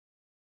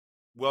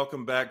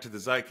Welcome back to the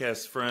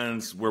Zeitcast,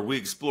 friends, where we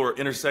explore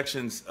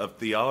intersections of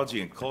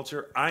theology and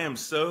culture. I am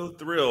so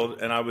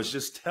thrilled, and I was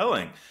just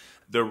telling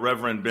the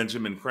Reverend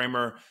Benjamin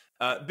Kremer.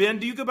 Ben,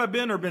 do you go by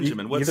Ben or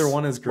Benjamin? What's Either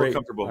one is more great.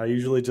 comfortable? I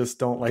usually just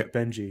don't Okay. like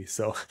Benji,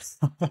 so.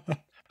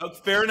 Oh,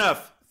 fair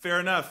enough. Fair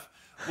enough.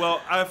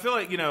 Well, I feel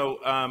like,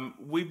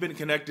 we've been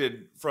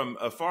connected from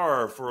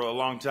afar for a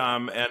long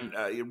time,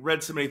 and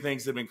read so many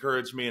things that have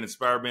encouraged me and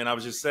inspired me. And I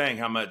was just saying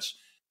how much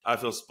I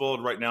feel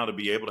spoiled right now to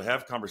be able to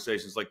have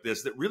conversations like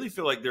this that really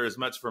feel like they're as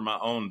much for my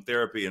own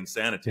therapy and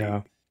sanity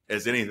Yeah.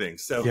 as anything.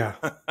 So, Yeah.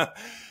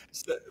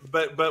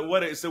 but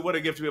what a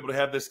gift to be able to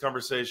have this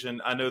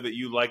conversation. I know that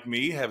you, like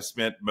me, have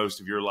spent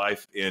most of your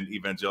life in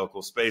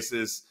evangelical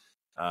spaces,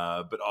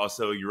 but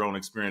also your own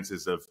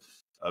experiences of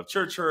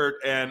church hurt.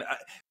 And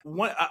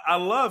I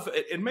love,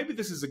 and maybe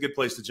this is a good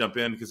place to jump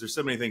in because there's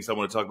so many things I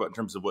want to talk about in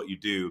terms of what you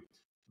do.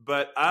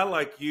 But I,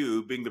 like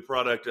you, being the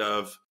product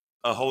of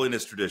a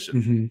holiness tradition.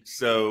 Mm-hmm.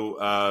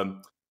 So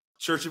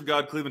Church of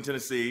God, Cleveland,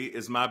 Tennessee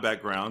is my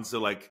background.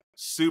 So like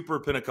super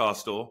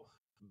Pentecostal,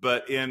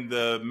 but in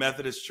the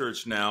Methodist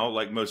church now,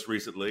 like most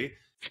recently.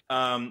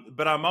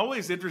 But I'm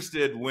always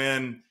interested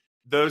when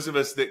those of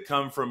us that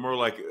come from more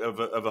like of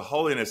a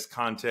holiness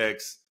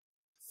context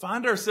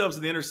find ourselves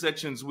in the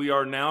intersections we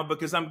are now,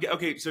 because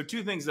okay. So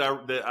two things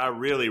that I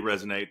really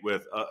resonate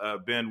with,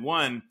 Ben.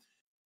 One,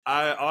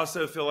 I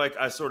also feel like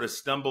I sort of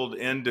stumbled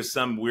into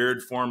some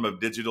weird form of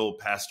digital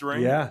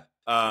pastoring. Yeah.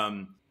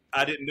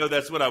 I didn't know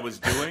that's what I was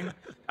doing.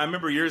 I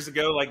remember years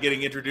ago, like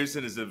getting introduced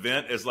in this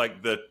event as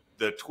like the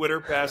Twitter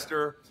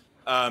pastor,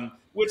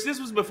 which this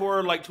was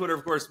before like Twitter,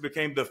 of course,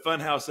 became the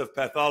funhouse of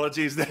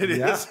pathologies that it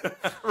is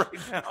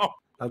right now.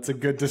 That's a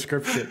good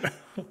description.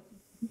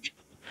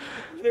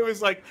 There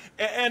was like,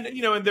 and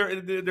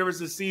there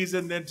was a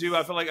season then too.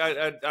 I feel like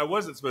I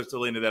wasn't supposed to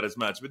lean to that as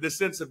much, but this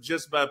sense of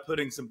just by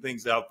putting some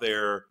things out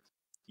there,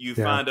 you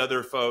find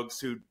other folks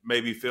who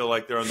maybe feel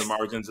like they're on the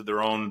margins of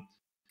their own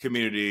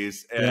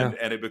communities, and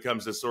it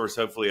becomes a source,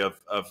 hopefully, of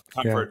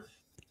comfort.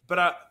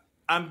 But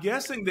I'm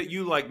guessing that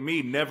you, like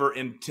me, never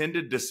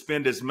intended to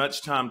spend as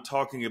much time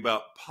talking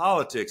about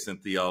politics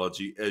and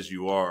theology as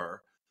you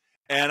are,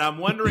 and I'm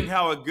wondering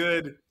how a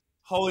good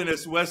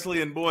holiness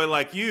Wesleyan boy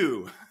like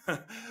you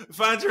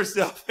finds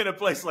yourself in a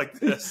place like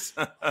this.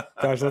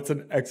 Gosh, that's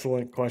an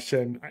excellent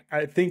question.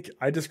 I think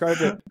I describe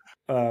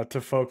it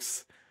to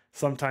folks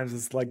sometimes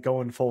as like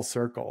going full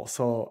circle.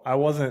 So I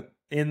wasn't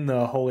in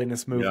the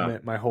holiness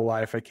movement my whole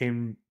life. I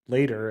came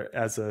later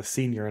as a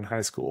senior in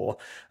high school.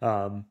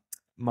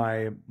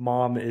 My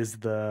mom is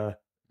the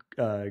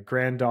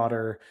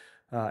granddaughter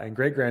and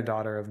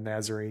great-granddaughter of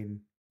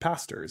Nazarene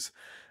pastors.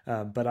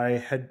 But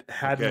I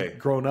hadn't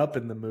grown up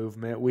in the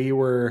movement. We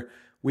were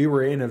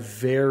in a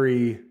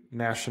very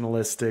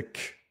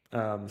nationalistic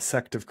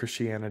sect of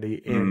Christianity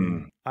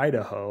in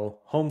Idaho,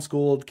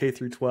 homeschooled K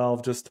through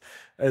 12, just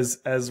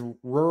as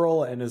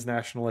rural and as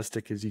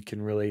nationalistic as you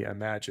can really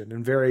imagine,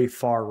 and very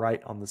far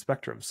right on the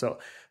spectrum. So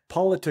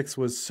politics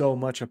was so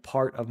much a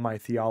part of my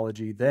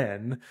theology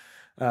then,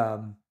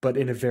 but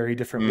in a very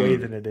different way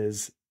than it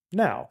is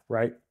now,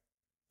 right?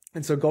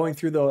 And so going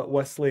through the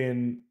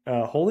Wesleyan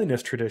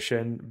holiness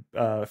tradition,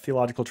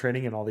 theological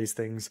training and all these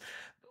things,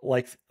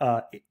 like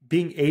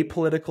being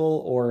apolitical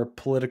or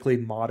politically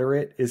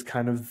moderate is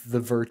kind of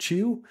the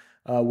virtue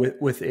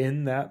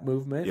within that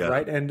movement,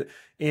 right? And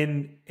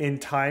in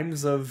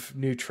times of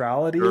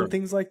neutrality and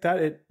things like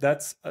that,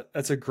 that's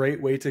a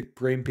great way to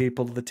bring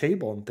people to the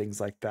table and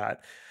things like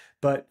that.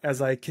 But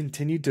as I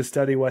continued to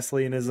study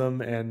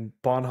Wesleyanism, and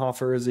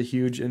Bonhoeffer is a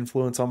huge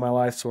influence on my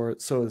life,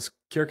 so is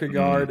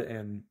Kierkegaard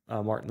and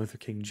Martin Luther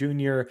King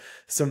Jr.,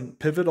 some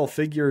pivotal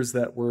figures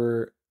that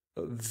were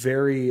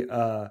very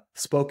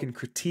spoken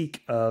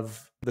critique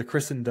of the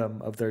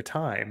Christendom of their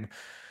time.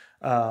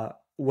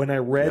 When I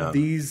read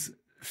these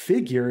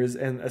figures,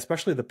 and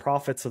especially the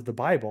prophets of the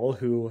Bible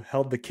who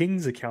held the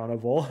kings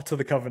accountable to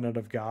the covenant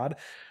of God,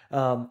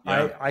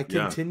 I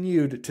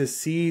continued to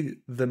see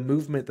the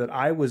movement that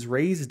I was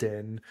raised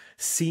in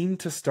seem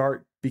to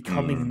start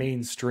becoming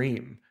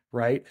mainstream,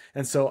 right?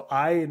 And so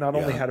I not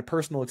only had a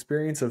personal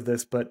experience of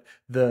this, but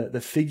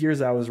the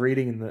figures I was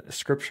reading and the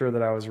scripture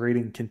that I was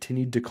reading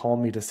continued to call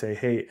me to say,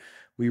 hey,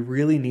 we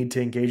really need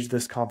to engage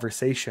this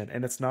conversation.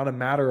 And it's not a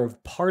matter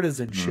of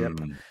partisanship.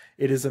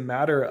 It is a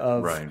matter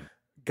of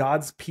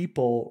God's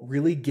people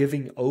really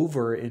giving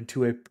over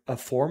into a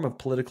form of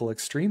political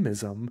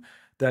extremism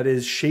that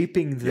is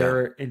shaping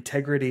their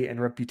integrity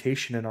and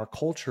reputation in our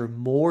culture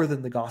more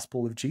than the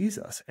gospel of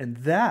Jesus. And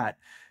that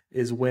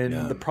is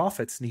when the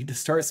prophets need to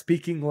start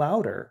speaking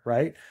louder,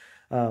 right?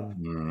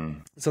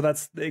 So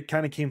it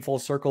kind of came full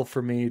circle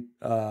for me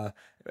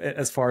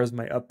as far as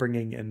my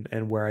upbringing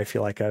and where I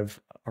feel like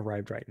I've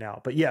arrived right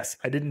now. But yes,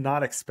 I did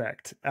not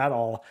expect at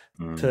all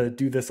to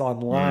do this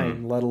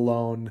online, let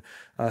alone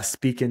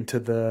speak into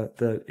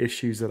the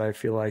issues that I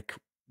feel like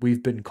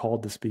we've been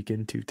called to speak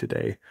into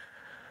today.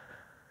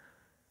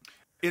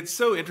 It's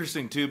so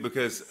interesting too,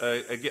 because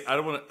again, I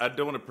don't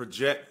want to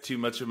project too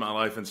much of my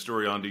life and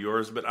story onto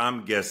yours, but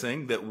I'm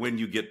guessing that when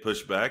you get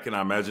pushback, and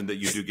I imagine that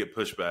you do get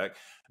pushback,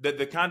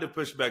 the kind of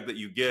pushback that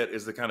you get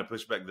is the kind of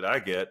pushback that I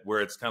get,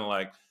 where it's kind of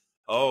like,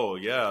 oh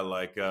yeah,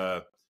 like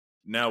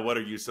now what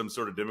are you, some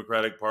sort of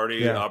Democratic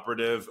Party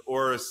operative,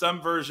 or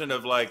some version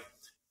of like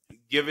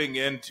giving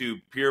in to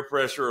peer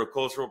pressure or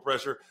cultural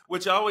pressure,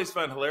 which I always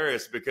find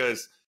hilarious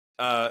because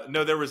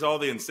no, there was all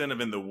the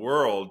incentive in the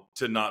world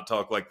to not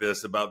talk like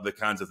this about the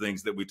kinds of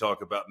things that we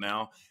talk about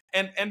now.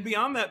 And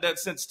beyond that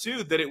sense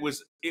too, that it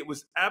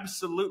was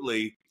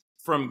absolutely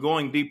from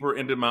going deeper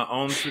into my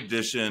own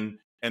tradition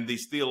and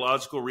these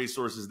theological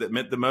resources that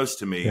meant the most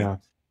to me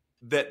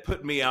that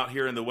put me out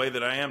here in the way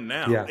that I am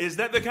now. Yeah. Is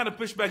that the kind of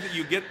pushback that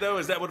you get though?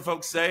 Is that what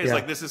folks say? It's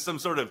like, this is some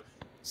sort of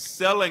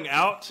selling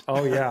out?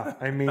 Oh yeah.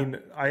 I mean,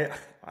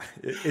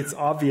 it's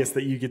obvious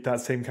that you get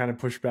that same kind of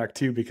pushback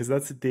too, because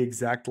that's the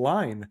exact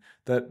line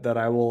that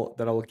I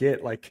will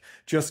get, like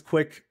just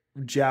quick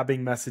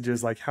jabbing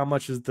messages like, how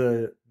much is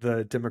the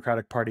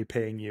Democratic Party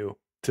paying you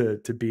to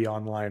be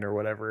online or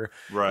whatever?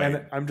 Right.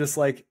 And I'm just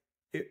like,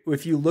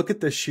 if you look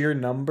at the sheer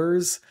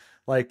numbers,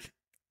 like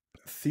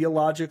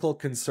theological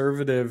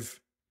conservative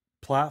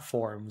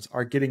platforms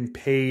are getting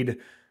paid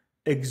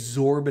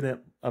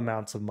exorbitant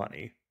amounts of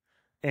money.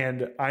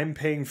 And I'm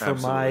paying for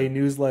my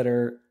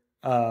newsletter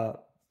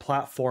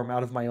platform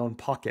out of my own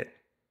pocket.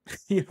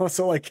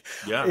 So like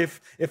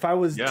if I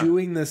was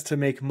doing this to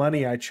make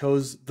money, I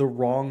chose the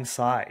wrong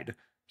side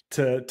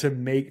to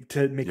make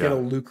it a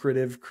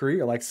lucrative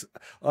career. Like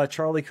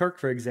Charlie Kirk,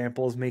 for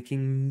example, is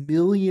making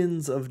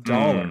millions of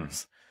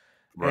dollars.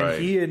 Right.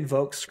 And he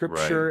invokes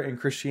scripture and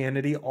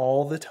Christianity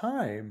all the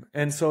time.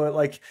 And so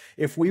like,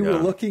 if we were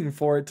looking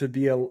for it to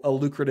be a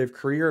lucrative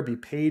career, be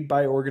paid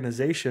by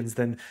organizations,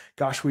 then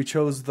gosh, we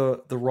chose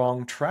the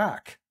wrong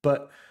track.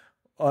 But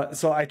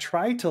so I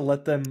try to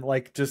let them,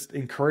 like, just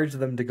encourage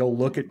them to go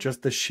look at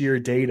just the sheer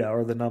data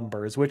or the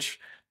numbers, which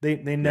they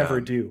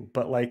never do.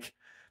 But like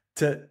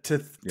to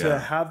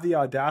have the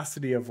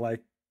audacity of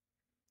like,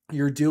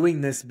 you're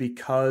doing this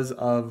because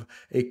of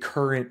a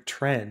current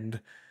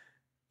trend.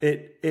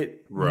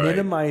 It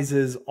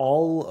minimizes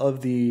all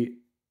of the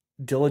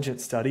diligent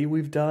study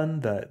we've done,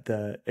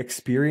 the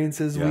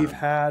experiences we've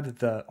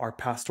had, our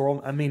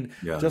pastoral. I mean,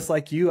 just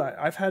like you,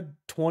 I've had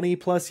 20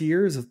 plus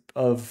years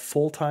of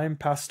full-time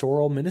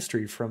pastoral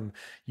ministry, from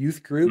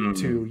youth group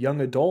to young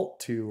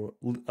adult to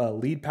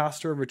lead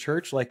pastor of a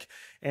church, like,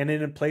 and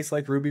in a place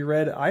like Ruby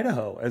Red,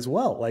 Idaho as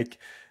well. Like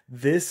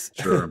this,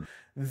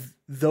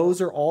 those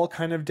are all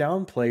kind of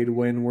downplayed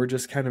when we're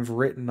just kind of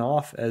written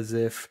off as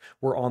if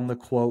we're on the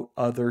quote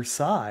other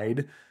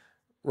side,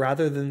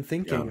 rather than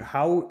thinking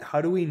how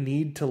do we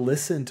need to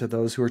listen to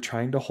those who are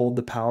trying to hold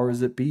the powers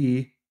that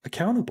be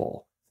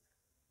accountable.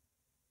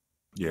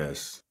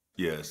 Yes.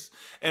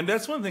 And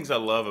that's one of the things I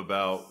love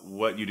about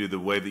what you do, the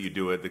way that you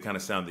do it, the kind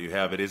of sound that you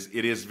have. It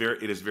is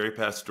very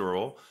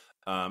pastoral.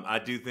 I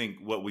do think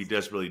what we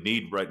desperately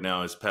need right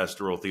now is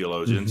pastoral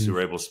theologians who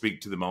are able to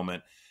speak to the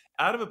moment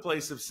out of a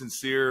place of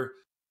sincere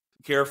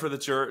care for the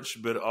church,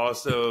 but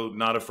also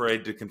not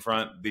afraid to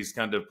confront these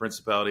kind of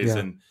principalities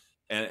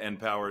and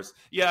powers.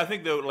 Yeah, I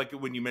think though, like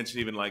when you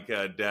mentioned even like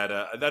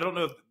data, I don't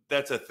know if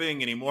that's a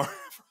thing anymore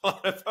for a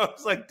lot of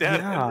folks. Like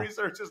data and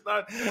research is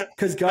not.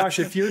 Because gosh,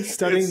 if you're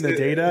studying the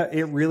data,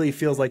 it really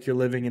feels like you're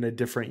living in a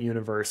different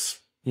universe.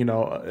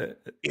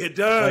 It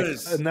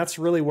does. Like, and that's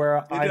really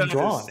where I'm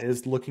drawn,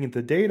 is looking at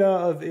the data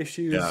of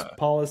issues,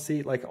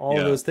 policy, like all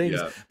of those things.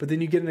 But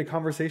then you get in a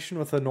conversation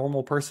with a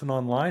normal person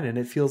online and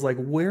it feels like,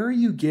 where are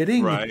you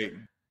getting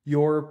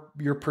your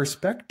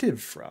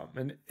perspective from?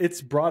 And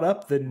it's brought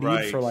up the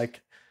need for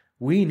like,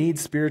 we need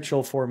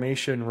spiritual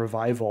formation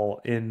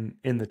revival in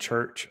the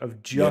church,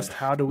 of just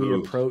how do we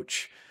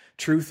approach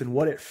truth and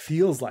what it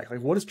feels like.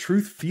 Like, what does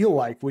truth feel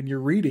like when you're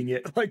reading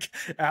it? Like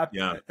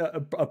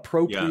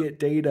appropriate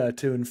data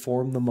to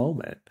inform the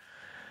moment.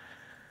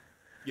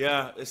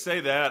 Yeah, say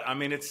that. I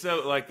mean, it's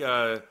so like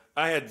I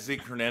had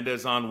Zeke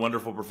Hernandez on,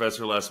 wonderful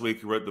professor, last week,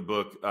 who wrote the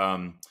book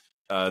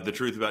The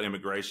Truth About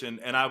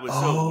Immigration, and I was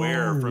so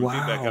aware from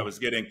feedback I was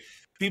getting.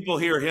 People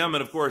hear him,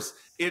 and of course,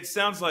 it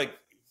sounds like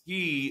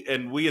he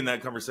and we in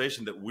that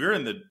conversation that we're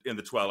in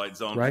the twilight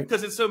zone,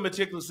 because it's so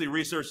meticulously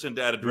researched and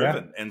data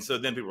driven. And so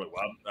then people are like,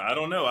 well, I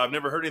don't know, I've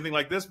never heard anything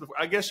like this before.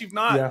 I guess you've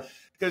not,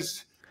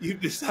 because you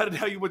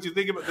decided what you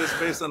think about this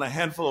based on a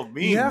handful of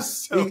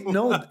memes.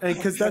 No,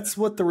 because that's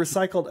what the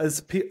recycled,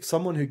 as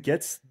someone who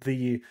gets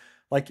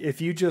like,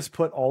 if you just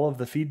put all of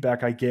the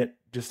feedback I get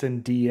just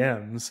in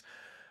DMs,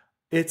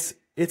 it's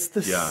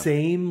the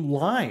same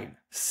line,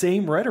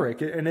 same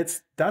rhetoric. And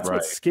that's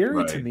what's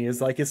scary to me, is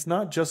like, it's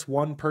not just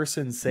one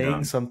person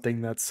saying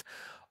something that's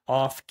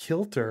off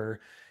kilter.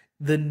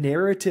 The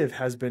narrative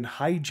has been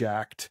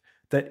hijacked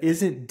that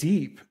isn't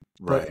deep,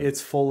 but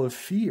it's full of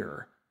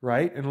fear.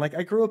 Right. And like,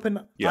 I grew up in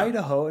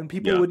Idaho, and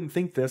people wouldn't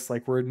think this,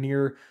 like, we're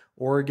near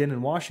Oregon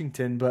and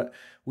Washington, but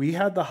we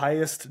had the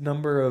highest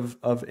number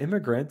of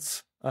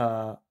immigrants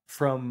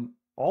from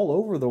all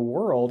over the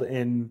world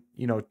in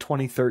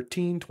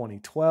 2013,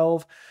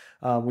 2012.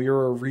 We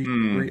were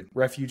a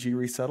refugee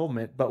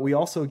resettlement, but we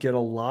also get a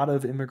lot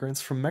of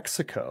immigrants from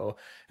Mexico.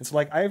 And so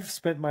like, I've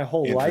spent my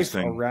whole life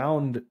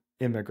around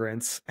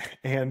immigrants,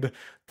 and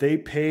they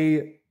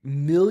pay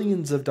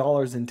millions of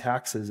dollars in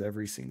taxes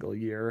every single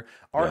year.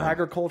 Our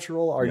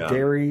agricultural, our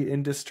dairy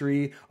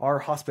industry, our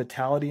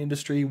hospitality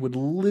industry would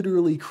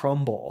literally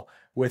crumble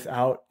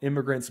without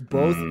immigrants,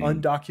 both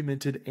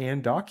undocumented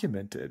and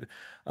documented.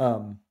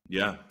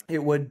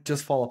 It would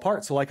just fall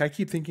apart. So like, I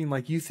keep thinking,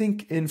 like, you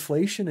think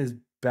inflation is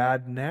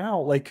bad now?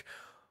 Like,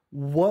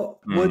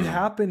 what would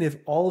happen if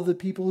all of the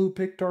people who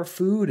picked our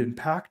food and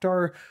packed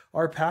our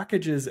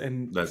packages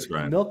and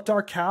milked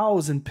our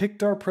cows and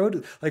picked our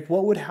produce, like,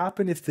 what would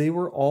happen if they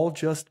were all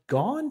just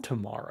gone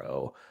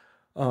tomorrow?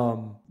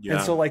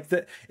 And so like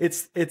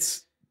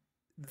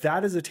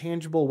that is a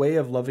tangible way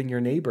of loving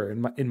your neighbor,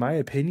 in my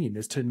opinion,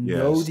 is to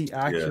know the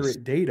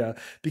accurate data,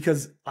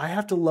 because I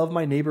have to love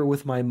my neighbor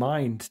with my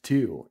mind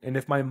too. And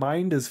if my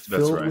mind is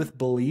filled with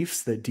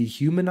beliefs that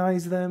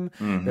dehumanize them,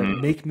 that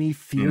make me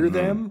fear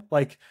them,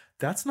 like,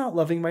 that's not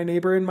loving my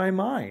neighbor in my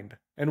mind.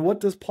 And what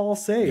does Paul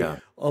say?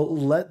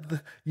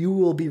 You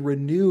will be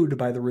renewed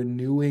by the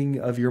renewing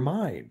of your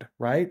mind,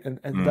 right?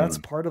 And that's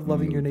part of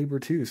loving your neighbor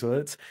too.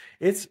 So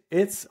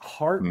it's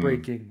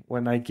heartbreaking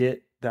when I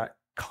get that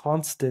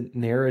constant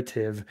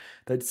narrative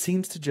that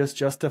seems to just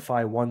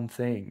justify one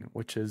thing,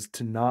 which is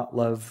to not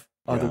love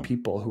other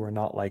people who are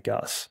not like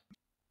us.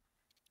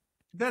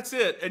 That's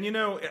it. And, you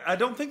know, I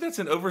don't think that's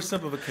an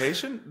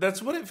oversimplification.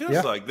 That's what it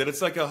feels like, that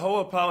it's like a whole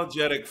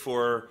apologetic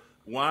for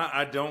why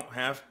I don't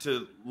have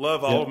to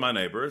love all of my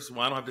neighbors,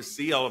 why I don't have to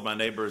see all of my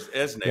neighbors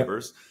as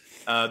neighbors.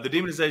 The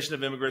demonization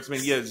of immigrants. I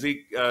mean,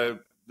 Zeke,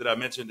 that I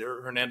mentioned,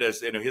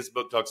 Hernandez, you know, his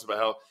book talks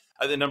about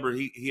how the number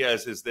he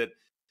has is that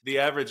the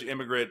average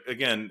immigrant,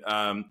 again,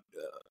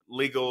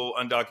 legal,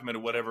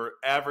 undocumented, whatever,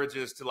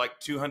 averages to like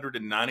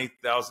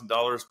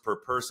 $290,000 per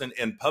person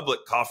in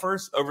public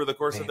coffers over the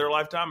course of their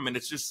lifetime. I mean,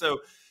 it's just so.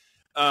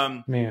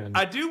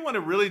 I do want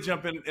to really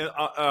jump in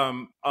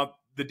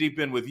the deep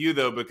end with you,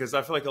 though, because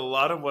I feel like a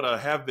lot of what I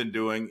have been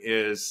doing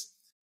is,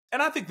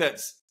 and I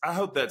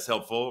hope that's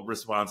helpful,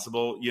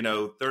 responsible, you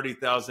know,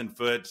 30,000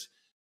 foot,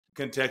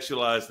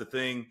 contextualize the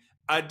thing.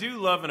 I do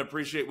love and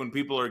appreciate when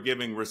people are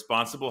giving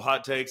responsible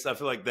hot takes. I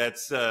feel like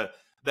that's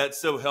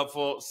so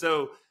helpful.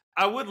 So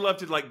I would love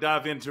to like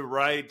dive into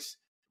right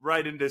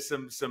into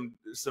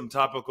some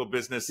topical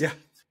business.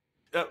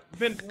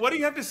 Ben, what do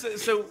you have to say?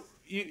 So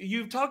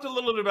you've talked a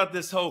little bit about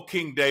this whole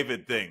King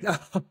David thing.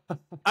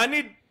 I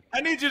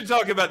need you to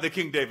talk about the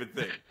King David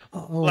thing.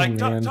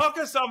 Talk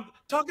us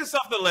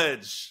off the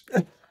ledge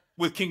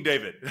with King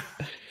David.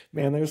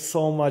 Man, there's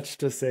so much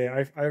to say.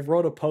 I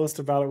wrote a post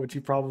about it, which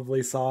you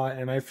probably saw,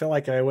 and I feel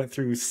like I went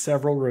through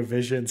several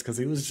revisions because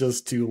it was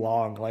just too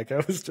long. Like,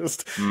 I was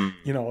just,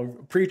 you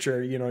know,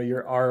 preacher, you know,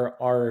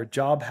 our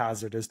job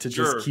hazard is to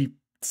just keep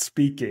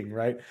speaking,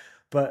 right?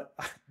 But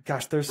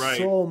gosh, there's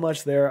so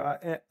much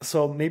there.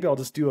 So maybe I'll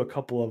just do a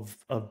couple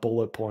of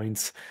bullet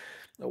points.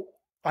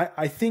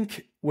 I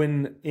think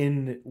when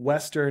in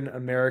Western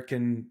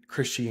American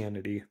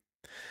Christianity,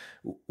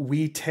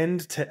 we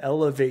tend to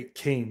elevate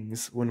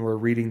kings when we're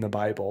reading the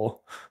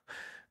Bible,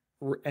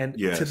 and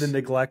to the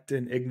neglect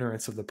and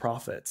ignorance of the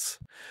prophets.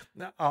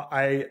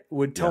 I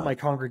would tell my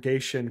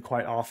congregation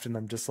quite often,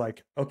 I'm just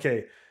like,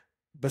 okay,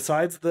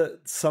 besides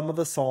some of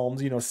the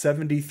Psalms, you know,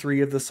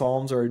 73 of the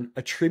Psalms are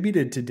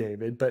attributed to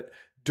David, but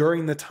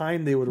during the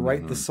time they would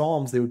write the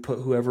Psalms, they would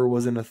put whoever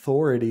was in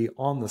authority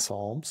on the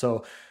Psalm.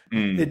 So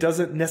it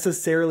doesn't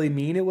necessarily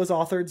mean it was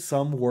authored.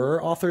 Some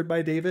were authored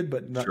by David,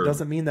 but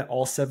doesn't mean that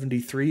all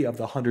 73 of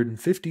the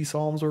 150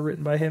 Psalms were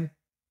written by him.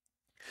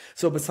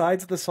 So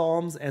besides the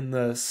Psalms and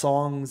the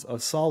Songs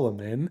of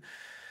Solomon,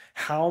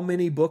 how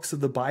many books of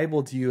the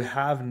Bible do you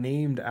have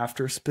named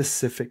after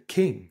specific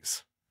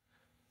kings?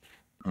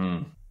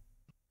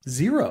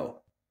 0.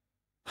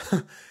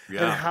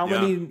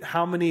 And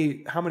how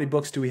many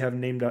books do we have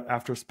named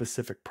after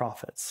specific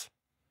prophets?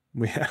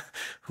 We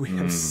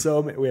have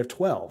so many. We have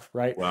 12,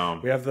 right?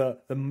 Wow. We have the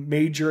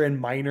major and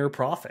minor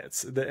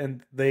prophets,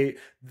 the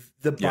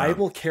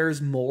Bible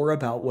cares more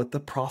about what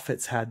the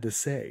prophets had to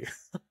say,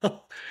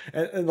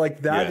 and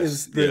like that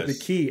is the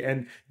key.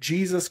 And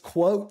Jesus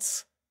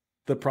quotes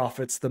the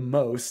prophets the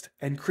most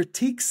and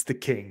critiques the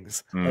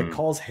kings. Like,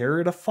 calls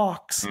Herod a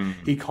fox.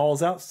 He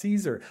calls out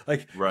Caesar.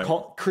 Like,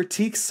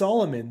 critiques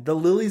Solomon. The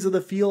lilies of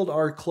the field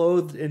are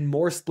clothed in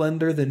more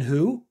splendor than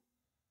who?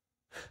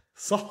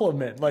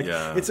 Solomon. Like,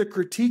 it's a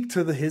critique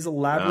to his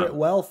elaborate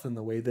wealth and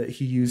the way that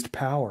he used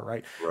power,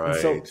 right? And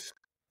so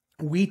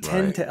we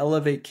tend to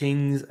elevate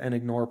kings and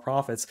ignore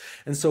prophets.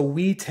 And so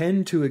we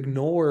tend to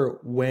ignore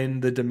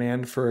when the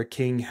demand for a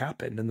king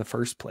happened in the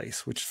first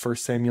place, which 1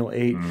 Samuel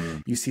 8,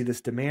 you see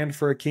this demand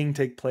for a king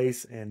take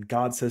place. And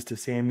God says to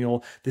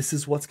Samuel, this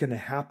is what's going to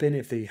happen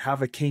if they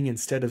have a king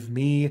instead of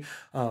me.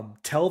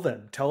 Tell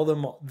them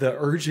the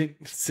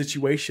urgent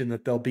situation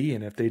that they'll be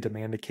in if they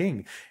demand a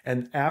king.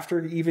 And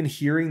after even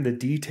hearing the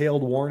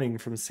detailed warning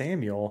from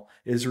Samuel,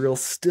 Israel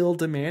still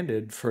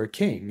demanded for a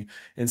king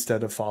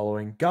instead of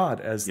following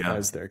God as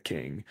their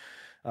king.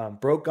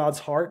 Broke God's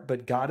heart,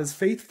 but God is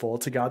faithful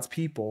to God's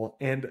people.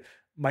 And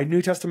my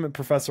New Testament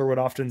professor would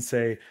often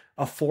say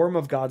a form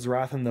of God's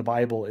wrath in the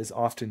Bible is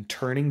often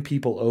turning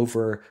people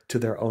over to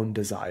their own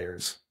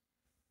desires.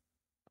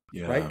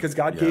 Yeah, right? Because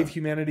God gave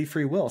humanity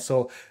free will.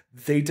 So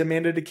they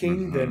demanded a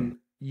king, then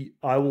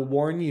I will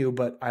warn you,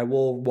 but I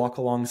will walk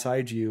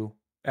alongside you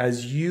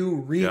as you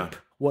reap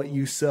what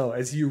you sow,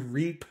 as you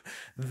reap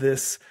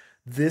this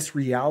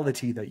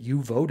reality that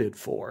you voted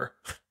for,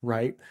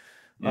 right?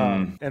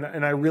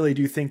 And I really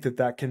do think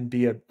that can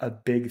be a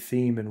big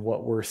theme in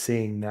what we're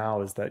seeing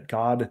now, is that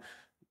God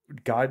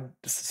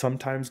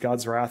sometimes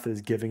God's wrath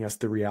is giving us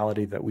the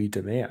reality that we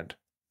demand,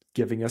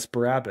 giving us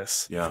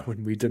Barabbas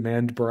when we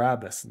demand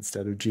Barabbas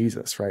instead of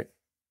Jesus, right?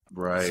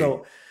 Right.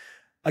 So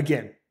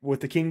again, with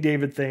the King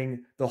David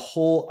thing, the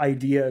whole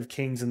idea of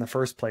kings in the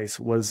first place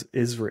was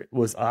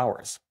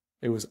ours.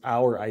 It was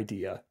our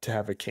idea to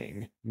have a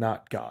king,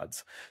 not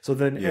God's. So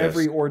then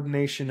every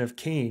ordination of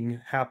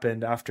king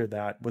happened after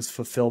that was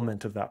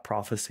fulfillment of that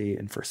prophecy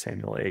in 1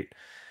 Samuel 8.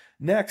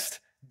 Next,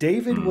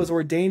 David was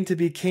ordained to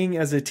be king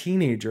as a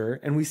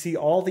teenager, and we see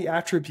all the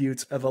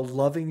attributes of a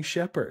loving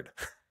shepherd.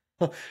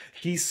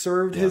 He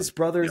served his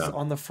brothers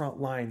on the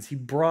front lines. He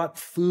brought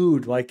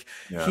food.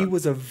 He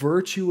was a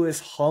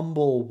virtuous,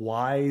 humble,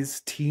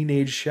 wise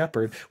teenage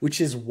shepherd,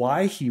 which is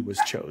why he was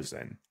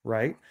chosen,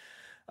 right?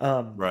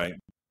 Right.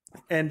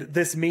 And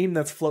this meme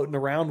that's floating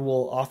around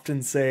will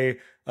often say,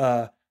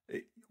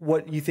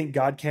 what you think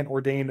God can't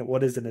ordain,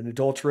 what is it, an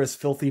adulterous,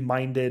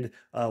 filthy-minded,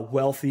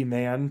 wealthy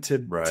man to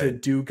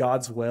do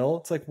God's will?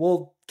 It's like,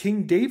 well,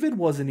 King David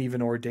wasn't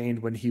even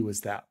ordained when he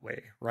was that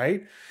way,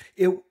 right?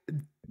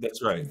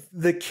 That's right.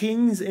 The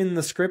kings in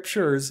the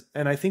scriptures,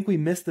 and I think we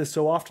miss this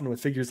so often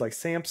with figures like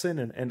Samson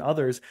and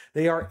others,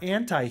 they are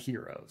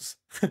anti-heroes.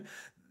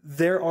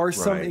 There are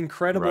some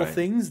incredible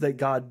things that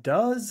God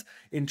does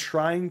in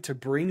trying to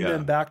bring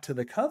them back to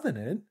the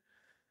covenant,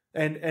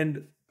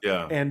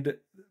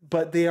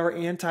 but they are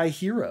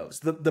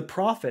anti-heroes. The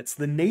prophets,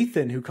 the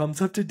Nathan who comes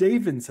up to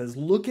David and says,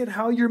 look at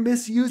how you're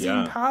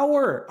misusing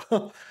power.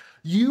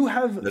 You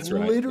have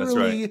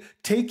literally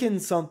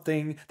taken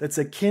something that's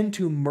akin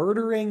to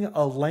murdering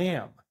a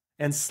lamb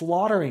and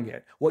slaughtering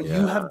it. What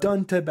you have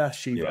done to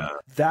Bathsheba,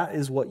 that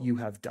is what you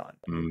have done.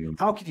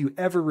 How could you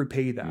ever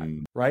repay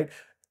that, right?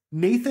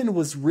 Nathan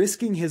was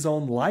risking his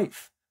own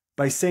life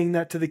by saying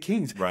that to the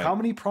kings. How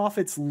many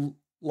prophets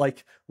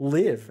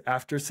live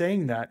after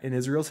saying that in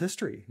Israel's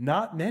history?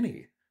 Not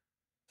many.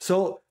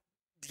 So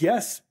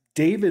yes,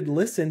 David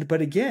listened,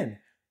 but again,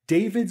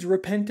 David's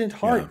repentant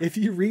heart. If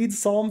you read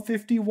Psalm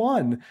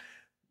 51,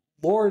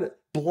 Lord,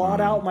 blot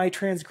out my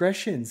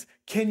transgressions.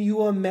 Can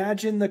you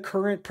imagine the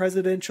current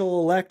presidential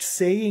elect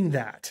saying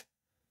that?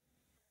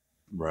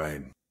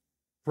 Right?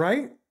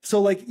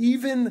 So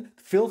even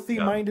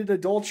filthy-minded,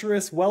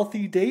 adulterous,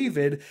 wealthy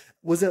David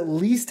was at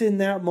least in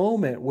that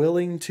moment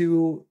willing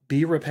to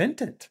be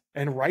repentant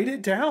and write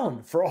it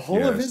down for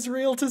all of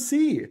Israel to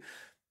see.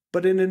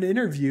 But in an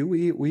interview,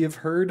 we have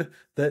heard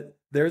that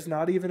there's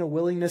not even a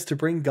willingness to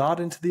bring God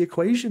into the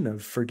equation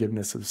of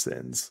forgiveness of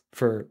sins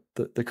for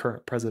the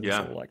current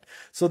presidential elect.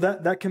 So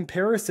that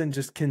comparison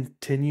just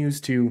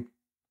continues to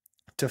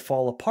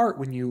fall apart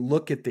when you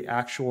look at the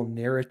actual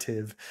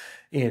narrative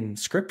in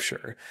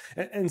Scripture.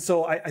 And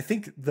so I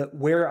think that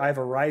where I've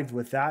arrived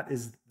with that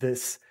is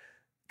this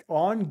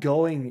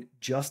ongoing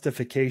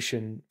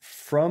justification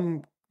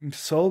from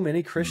so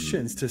many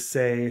Christians to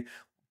say,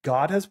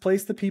 God has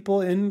placed the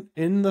people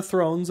in the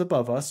thrones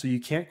above us, so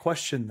you can't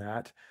question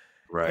that.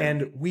 Right.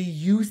 And we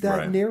use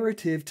that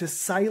narrative to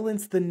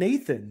silence the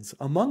Nathans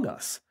among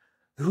us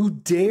who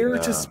dare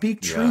to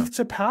speak truth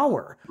to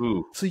power.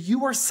 So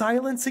you are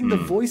silencing the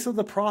voice of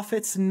the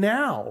prophets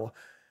now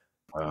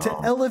to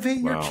elevate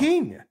your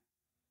king.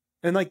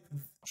 And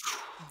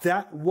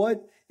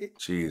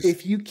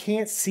if you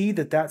can't see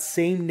that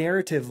same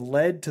narrative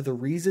led to the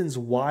reasons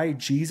why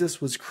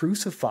Jesus was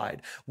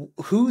crucified,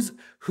 whose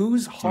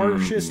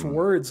harshest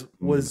words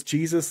was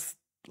Jesus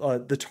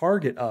the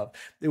target of?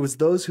 It was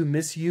those who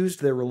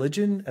misused their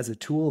religion as a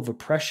tool of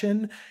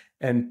oppression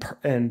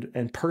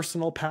and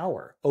personal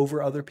power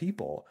over other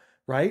people,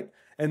 right?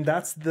 And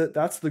that's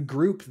the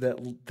group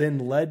that then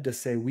led to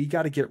say, we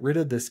got to get rid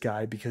of this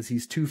guy because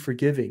he's too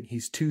forgiving.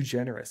 He's too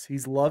generous. He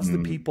loves the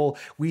people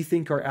we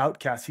think are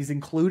outcasts. He's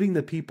including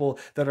the people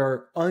that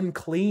are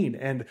unclean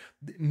and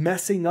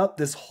messing up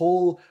this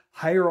whole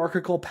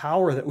hierarchical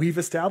power that we've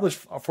established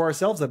for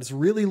ourselves that is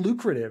really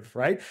lucrative,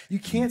 right? You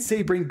can't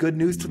say bring good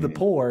news to the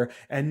poor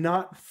and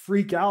not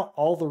freak out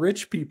all the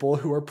rich people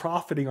who are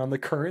profiting on the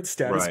current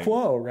status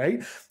quo,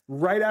 right?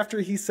 Right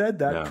after he said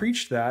that,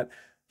 preached that,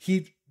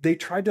 they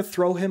tried to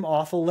throw him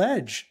off a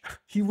ledge.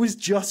 He was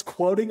just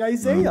quoting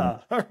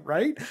Isaiah,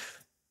 right?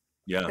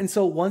 Yeah. And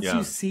so once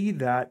you see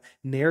that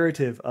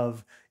narrative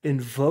of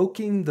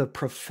invoking the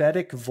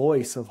prophetic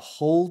voice of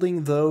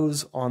holding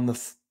those on the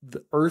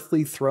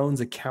earthly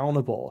thrones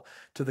accountable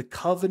to the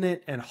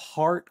covenant and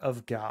heart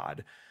of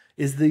God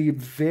is the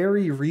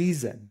very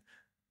reason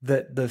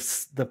that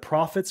the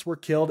prophets were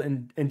killed.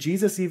 And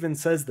Jesus even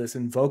says this,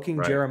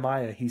 invoking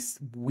Jeremiah. He's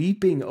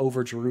weeping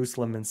over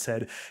Jerusalem and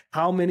said,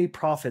 how many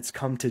prophets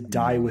come to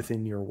die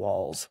within your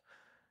walls?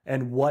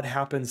 And what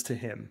happens to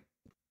him?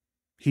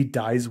 He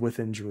dies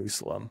within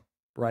Jerusalem,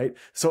 right?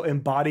 So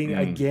embodying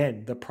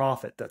again the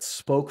prophet that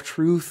spoke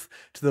truth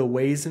to the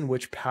ways in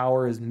which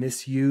power is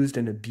misused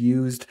and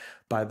abused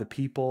by the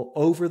people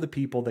over the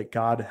people that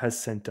God has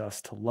sent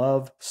us to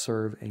love,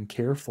 serve, and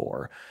care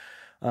for.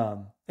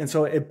 And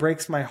so it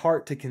breaks my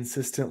heart to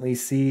consistently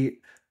see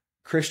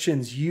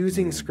Christians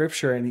using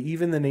scripture and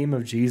even the name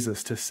of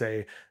Jesus to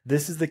say,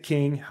 this is the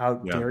king. How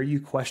dare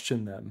you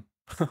question them?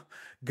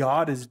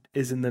 God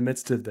is in the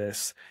midst of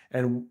this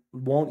and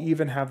won't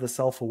even have the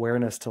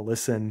self-awareness to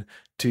listen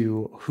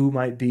to who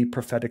might be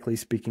prophetically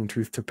speaking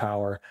truth to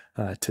power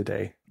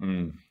today.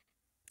 And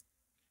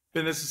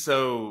this is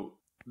so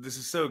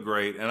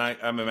great. And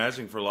I'm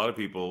imagining for a lot of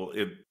people,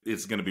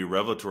 it's going to be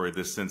revelatory,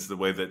 this sense, the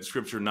way that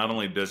scripture not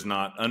only does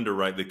not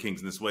underwrite the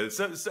kings in this way.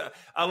 So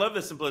I love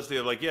the simplicity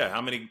of like,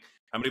 how many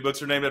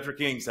books are named after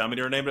kings? How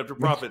many are named after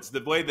prophets?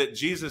 The way that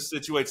Jesus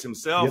situates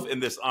himself in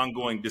this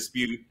ongoing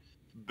dispute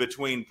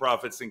between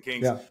prophets and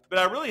kings. But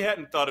I really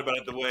hadn't thought about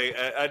it the way,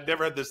 I'd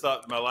never had this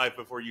thought in my life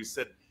before you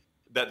said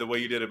that the way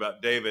you did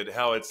about David,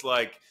 how it's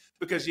like,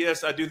 because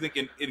yes, I do think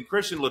in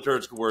Christian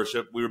liturgical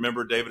worship, we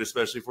remember David,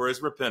 especially for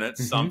his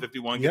repentance. Psalm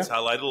 51 gets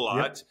highlighted a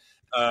lot.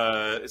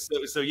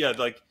 So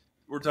like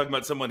we're talking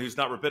about someone who's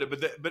not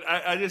repentant, but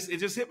it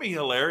just hit me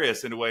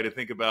hilarious in a way to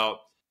think about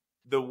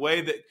the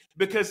way that,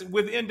 because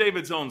within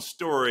David's own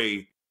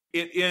story,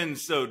 it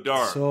ends so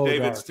dark.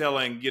 David's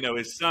telling,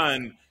 his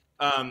son,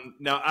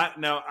 now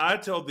I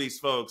told these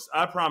folks,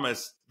 I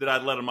promised that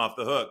I'd let them off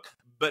the hook,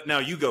 but now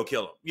you go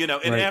kill him,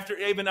 and after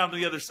even on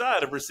the other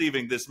side of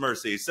receiving this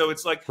mercy. So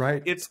it's like,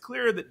 it's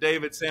clear that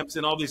David,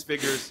 Samson, all these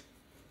figures,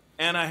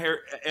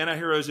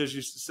 anti-heroes, as you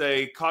used to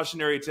say,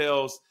 cautionary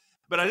tales.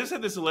 But I just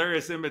had this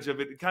hilarious image of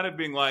it kind of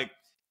being like,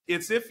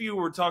 it's if you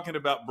were talking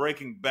about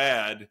Breaking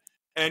Bad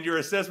and your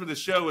assessment of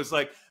the show was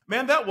like,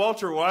 man, that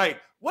Walter White,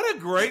 what a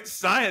great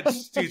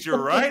science teacher,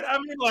 right? I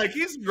mean, like,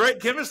 he's a great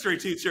chemistry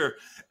teacher.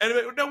 And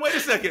no, wait a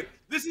second.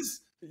 This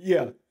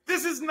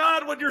is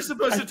not what you're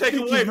supposed to take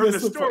away from the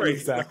story.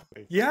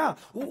 Exactly. Yeah.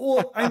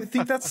 Well, I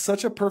think that's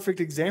such a perfect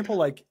example.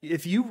 Like,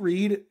 if you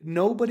read,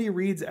 nobody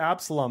reads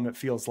Absalom, it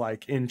feels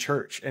like, in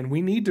church. And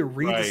we need to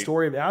read the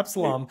story of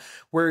Absalom,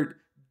 where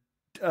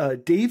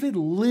David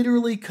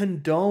literally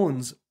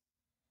condones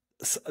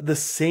the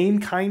same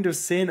kind of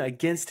sin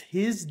against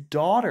his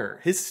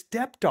daughter, his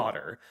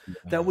stepdaughter,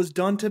 that was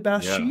done to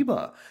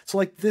Bathsheba. So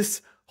like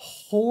this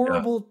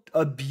horrible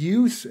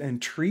abuse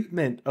and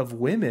treatment of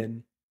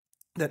women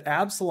that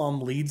Absalom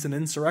leads an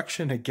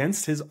insurrection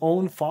against his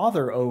own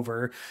father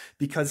over,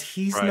 because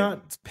he's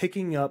not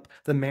picking up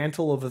the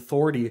mantle of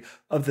authority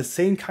of the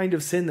same kind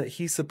of sin that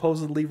he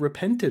supposedly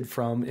repented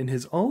from in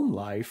his own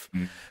life.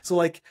 So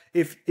like,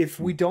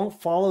 if we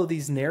don't follow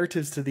these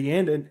narratives to the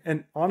end,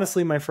 and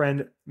honestly, my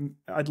friend,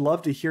 I'd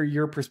love to hear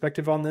your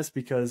perspective on this,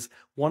 because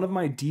one of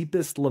my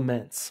deepest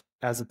laments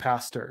as a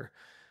pastor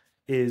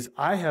is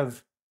I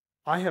have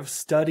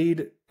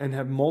studied and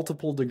have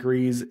multiple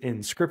degrees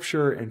in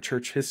scripture and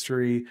church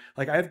history.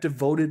 Like, I've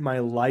devoted my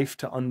life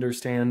to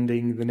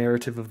understanding the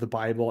narrative of the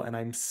Bible, and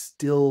I'm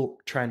still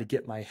trying to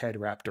get my head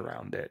wrapped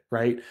around it,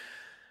 right?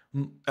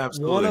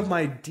 Absolutely. One of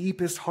my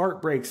deepest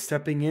heartbreaks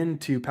stepping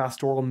into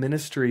pastoral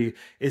ministry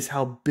is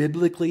how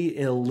biblically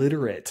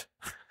illiterate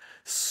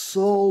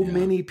so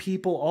many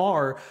people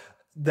are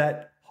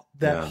that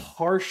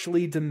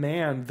harshly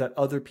demand that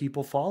other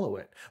people follow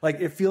it. Like,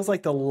 it feels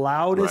like the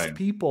loudest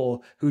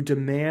people who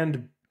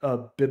demand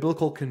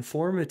biblical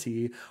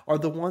conformity are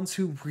the ones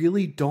who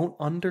really don't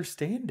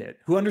understand it,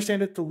 who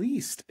understand it the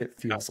least, it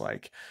feels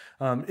like.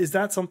 Is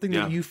that something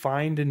that you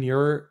find in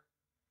your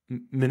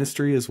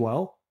ministry as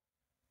well?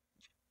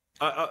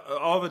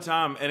 All the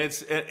time. And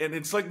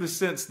it's like the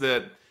sense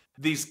that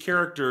these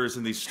characters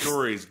and these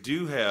stories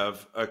do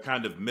have a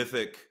kind of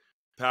mythic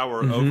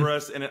power over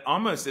us. And it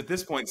almost at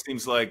this point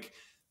seems like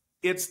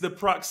it's the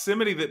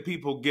proximity that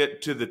people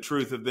get to the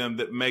truth of them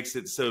that makes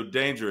it so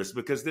dangerous,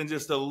 because then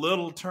just a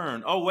little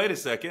turn. Oh, wait a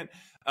second.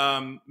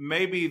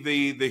 Maybe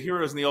the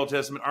heroes in the Old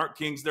Testament aren't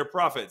kings, they're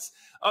prophets.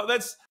 Oh,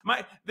 that's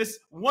this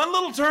one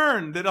little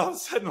turn that all of a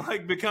sudden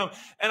like become,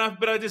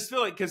 but I just feel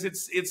like, because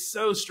it's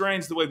so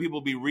strange the way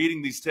people be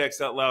reading these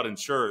texts out loud in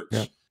church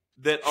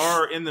that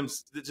are in them,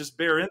 that just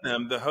bear in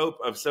them the hope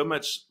of so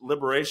much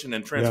liberation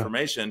and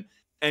transformation.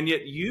 And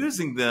yet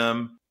using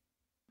them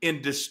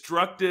in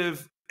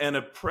destructive and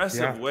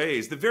oppressive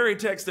ways, the very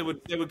text that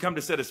would come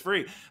to set us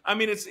free. I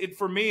mean,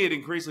 for me, it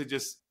increasingly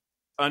just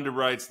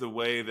underwrites the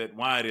way that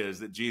why it is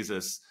that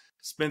Jesus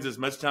spends as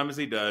much time as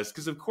he does.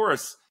 Because of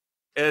course,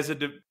 as a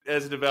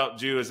devout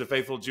Jew, as a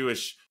faithful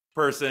Jewish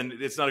person,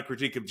 it's not a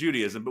critique of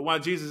Judaism, but why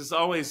Jesus is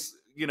always,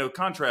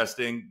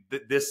 contrasting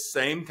this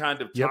same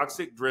kind of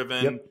toxic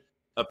driven,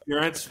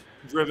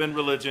 appearance-driven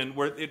religion,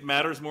 where it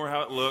matters more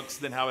how it looks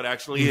than how it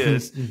actually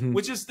is,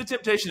 which is the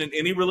temptation in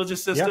any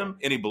religious system,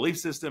 any belief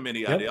system,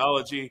 any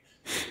ideology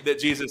that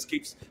Jesus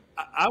keeps.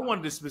 I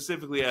wanted to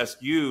specifically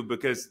ask you,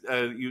 because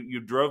you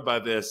drove by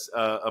this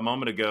a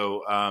moment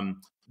ago.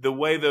 The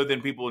way, though,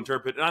 then people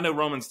interpret, and I know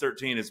Romans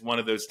 13 is one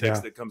of those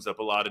texts that comes up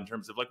a lot in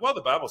terms of like, well,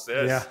 the Bible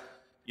says,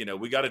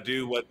 we got to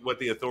do what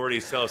the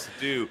authorities tell us to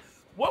do.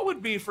 What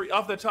would be, for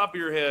off the top of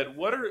your head,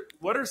 what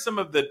are some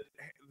of the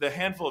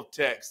handful of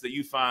texts that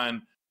you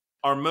find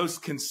are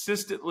most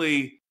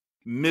consistently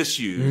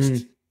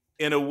misused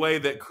in a way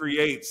that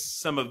creates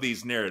some of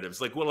these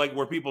narratives, like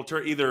where people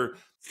either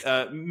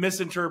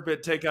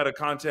misinterpret, take out of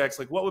context?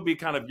 Like, what would be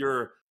kind of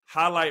your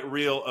highlight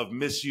reel of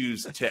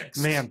misused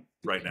text, man,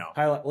 right now?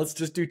 Let's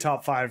just do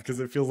top 5, because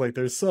it feels like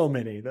there's so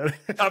many.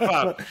 Top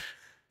 5.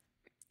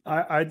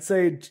 I'd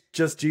say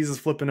just Jesus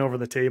flipping over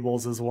the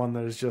tables is one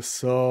that is just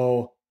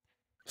so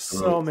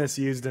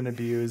misused and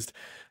abused.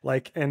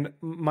 Like, and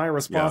my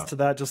response to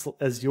that, just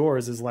as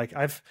yours, is like,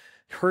 I've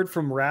heard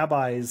from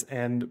rabbis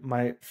and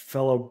my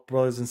fellow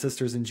brothers and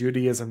sisters in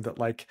Judaism that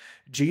like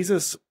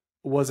Jesus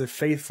was a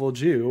faithful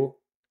Jew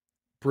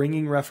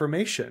bringing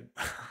reformation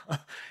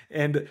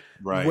and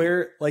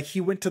where like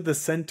he went to the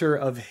center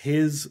of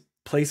his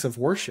place of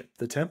worship,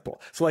 the temple.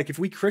 So like if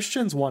we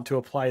Christians want to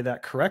apply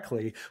that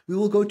correctly, we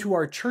will go to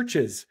our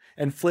churches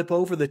and flip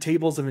over the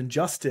tables of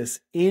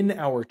injustice in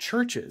our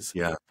churches.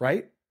 Yeah.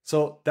 Right.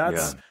 So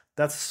that's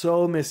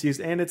so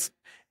misused. And it's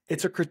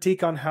a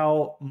critique on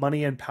how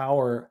money and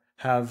power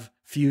have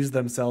fused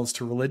themselves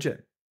to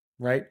religion.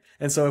 Right.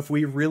 And so if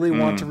we really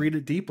want to read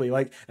it deeply,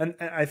 like, and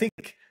I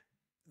think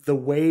the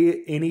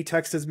way any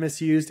text is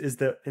misused is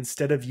that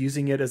instead of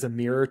using it as a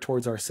mirror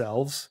towards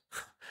ourselves,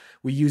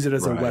 we use it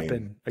as a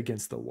weapon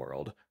against the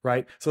world,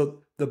 right?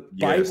 So the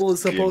Bible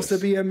is supposed to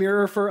be a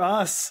mirror for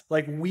us.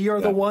 Like, we are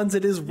the ones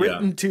it is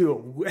written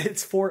to.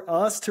 It's for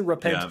us to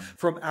repent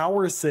from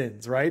our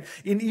sins, right?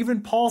 And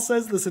even Paul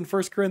says this in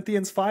 1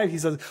 Corinthians 5. He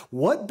says,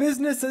 what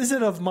business is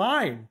it of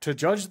mine to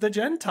judge the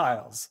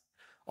Gentiles?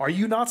 Are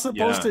you not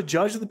supposed to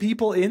judge the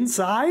people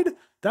inside?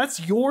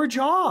 That's your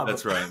job.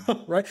 That's right.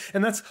 Right.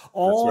 And that's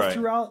all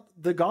throughout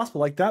the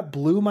gospel. Like, that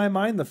blew my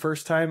mind the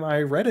first time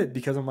I read it,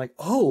 because I'm like,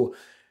 oh,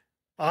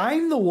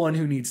 I'm the one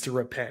who needs to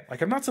repent.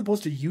 Like, I'm not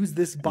supposed to use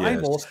this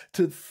Bible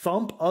to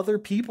thump other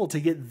people to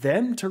get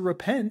them to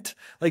repent.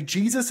 Like,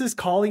 Jesus is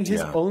calling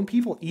his own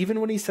people, even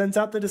when he sends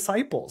out the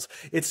disciples.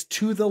 It's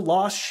to the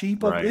lost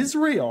sheep of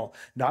Israel,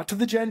 not to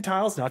the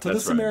Gentiles, not to the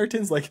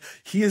Samaritans. Like,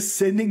 he is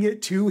sending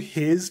it to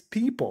his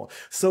people.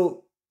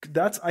 So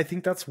I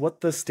think that's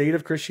what the state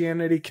of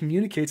Christianity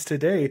communicates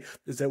today,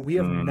 is that we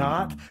have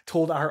not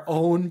told our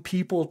own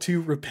people to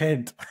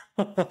repent.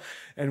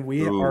 And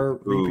we are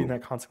reaping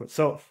that consequence.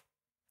 So,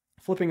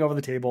 flipping over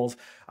the tables.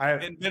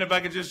 And then if I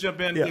could just jump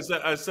in, because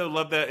I so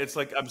love that. It's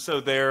like, I'm so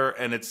there,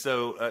 and it's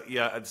so,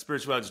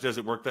 spirituality just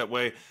doesn't work that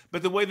way.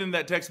 But the way then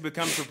that text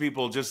becomes for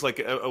people just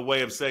like a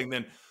way of saying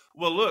then,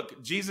 well,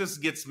 look, Jesus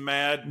gets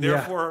mad,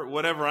 therefore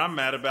whatever I'm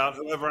mad about,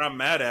 whoever I'm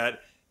mad at,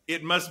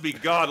 it must be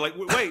God. Like,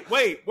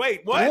 wait,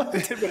 what?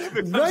 It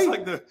becomes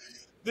like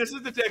this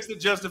is the text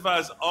that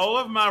justifies all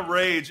of my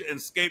rage and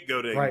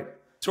scapegoating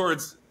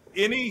towards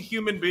any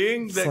human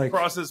being that like,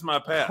 crosses my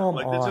path.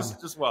 Like, it's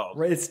just wild.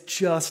 Right. It's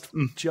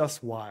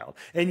just wild.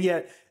 And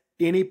yet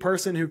any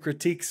person who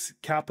critiques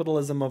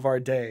capitalism of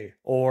our day,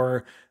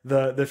 or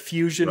the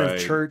fusion of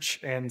church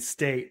and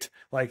state,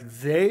 like,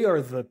 they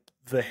are the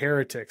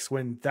heretics,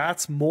 when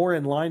that's more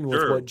in line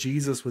with what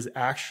Jesus was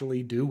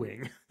actually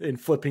doing in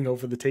flipping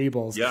over the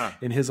tables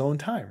in his own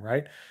time.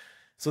 Right.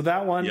 So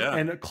that one,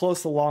 and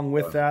close along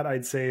with that,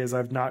 I'd say, is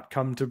I've not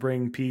come to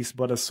bring peace,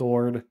 but a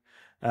sword.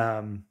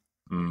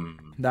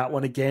 That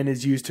one again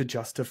is used to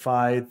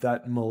justify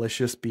that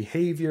malicious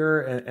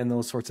behavior and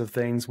those sorts of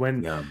things,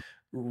 when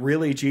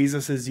really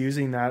Jesus is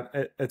using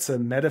that. It's a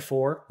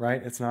metaphor,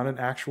 right? It's not an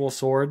actual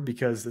sword,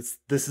 because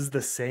this is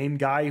the same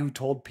guy who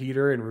told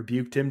Peter and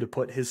rebuked him to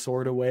put his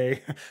sword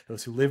away.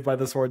 Those who live by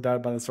the sword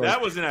died by the sword.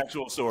 That was an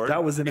actual sword.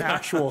 That was an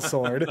actual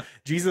sword.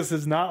 Jesus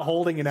is not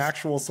holding an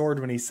actual sword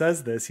when he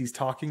says this. He's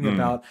talking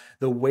about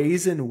the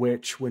ways in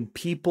which when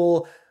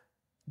people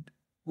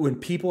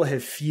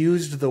have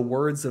fused the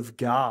words of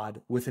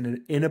God with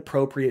an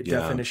inappropriate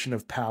definition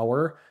of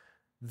power,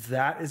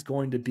 that is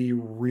going to be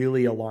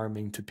really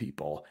alarming to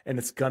people. And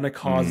it's going to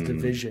cause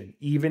division,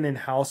 even in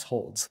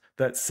households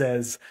that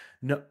says,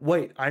 no,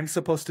 wait, I'm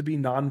supposed to be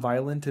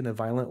nonviolent in a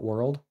violent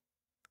world.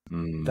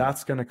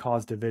 That's going to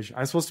cause division.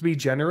 I'm supposed to be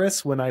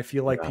generous when I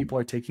feel like people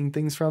are taking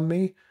things from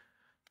me.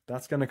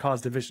 That's going to cause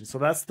division. So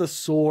that's the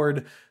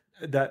sword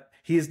that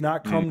he has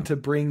not come to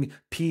bring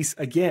peace.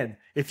 Again,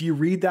 if you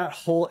read that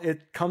whole,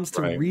 it comes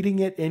to reading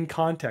it in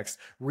context.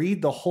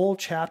 Read the whole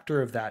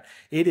chapter of that.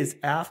 It is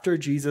after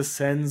Jesus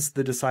sends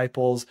the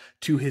disciples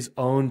to his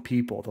own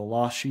people, the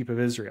lost sheep of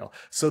Israel.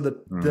 So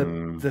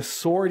the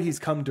sword he's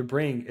come to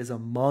bring is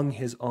among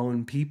his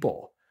own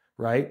people,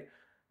 right?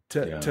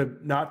 To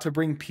not to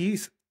bring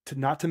peace,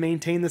 not to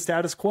maintain the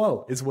status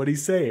quo, is what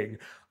he's saying.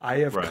 I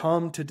have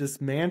come to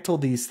dismantle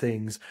these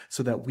things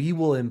so that we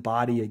will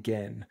embody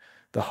again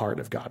the heart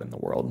of God in the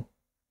world.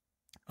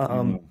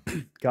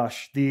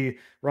 Gosh, the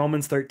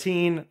Romans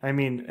 13, I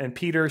mean, and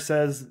Peter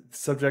says,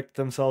 subject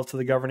themselves to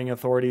the governing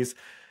authorities.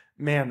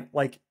 man,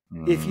 like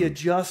if you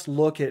just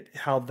look at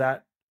how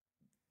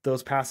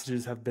those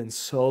passages have been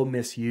so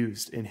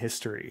misused in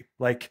history,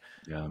 like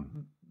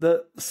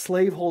the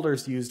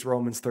slaveholders used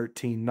Romans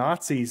 13,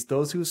 Nazis,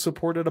 those who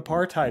supported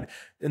apartheid,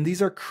 and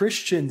these are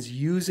Christians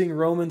using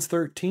Romans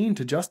 13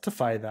 to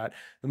justify that.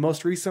 The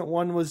most recent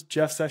one was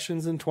Jeff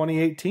Sessions in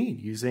 2018,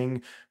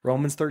 using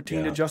Romans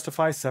 13 to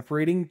justify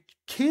separating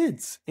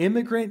kids,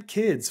 immigrant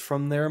kids,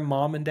 from their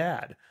mom and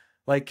dad.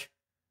 Like,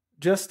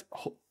 just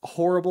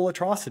horrible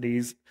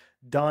atrocities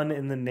done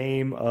in the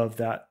name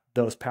of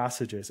those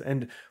passages.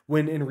 And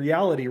when in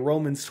reality,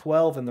 Romans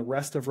 12 and the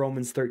rest of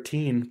Romans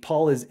 13,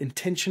 Paul is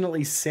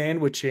intentionally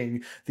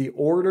sandwiching the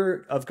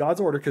order of God's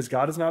order, because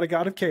God is not a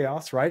God of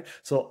chaos, right?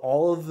 So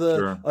all of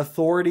the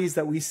authorities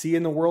that we see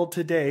in the world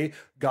today,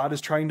 God is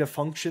trying to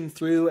function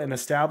through and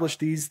establish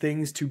these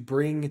things to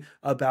bring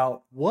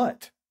about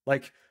what?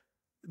 Like,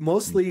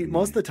 most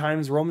of the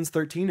times Romans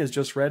 13 is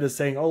just read as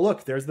saying, oh,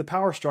 look, there's the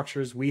power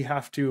structures we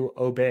have to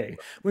obey.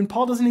 When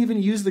Paul doesn't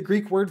even use the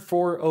Greek word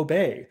for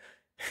obey.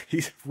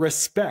 He's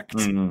respect.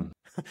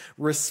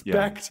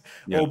 Respect,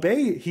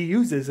 obey, he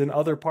uses in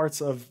other parts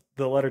of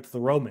the letter to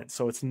the Romans.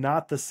 So it's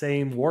not the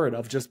same word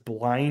of just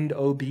blind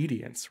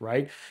obedience,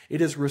 right?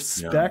 It is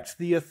respect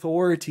the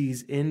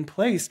authorities in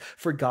place,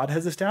 for God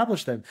has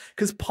established them.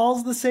 Because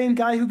Paul's the same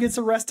guy who gets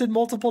arrested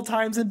multiple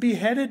times and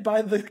beheaded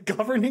by the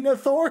governing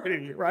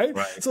authority, right?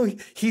 So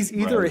he's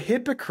either a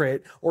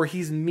hypocrite or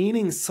he's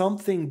meaning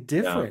something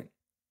different.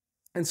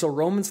 And so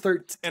Romans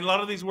 13, and a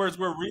lot of these words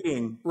we're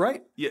reading,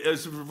 right?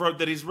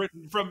 That he's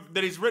written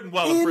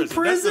while in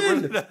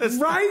prison.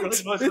 Right?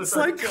 It's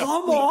like,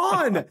 come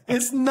on!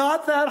 It's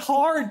not that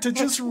hard to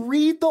just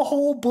read the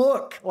whole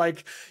book.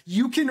 Like,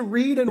 you can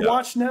read and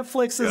watch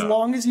Netflix as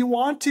long as you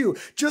want to.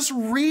 Just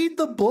read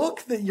the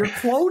book that you're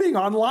quoting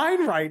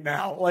online right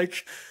now.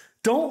 Like,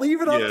 don't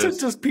leave it up to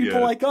just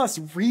people like us.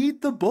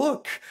 Read the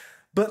book.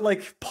 But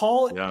like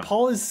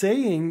Paul is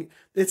saying,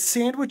 it's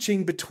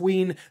sandwiching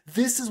between,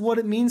 this is what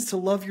it means to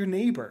love your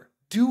neighbor.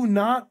 Do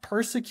not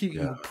persecute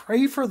you.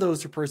 Pray for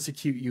those who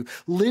persecute you.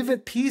 Live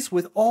at peace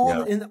with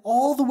all in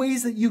all the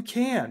ways that you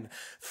can.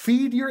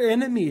 Feed your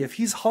enemy. If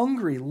he's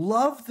hungry,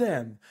 love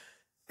them.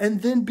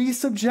 And then be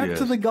subject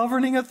to the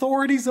governing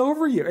authorities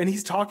over you. And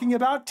he's talking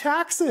about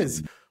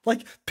taxes.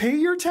 Like, pay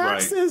your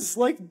taxes.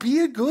 Like, be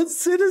a good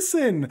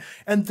citizen.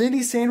 And then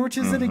he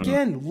sandwiches it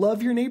again.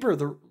 Love your neighbor.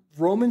 The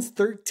Romans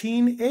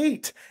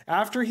 13:8,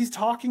 after he's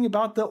talking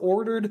about the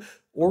ordered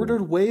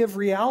way of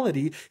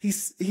reality,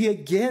 he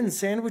again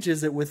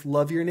sandwiches it with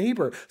love your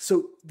neighbor.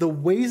 So the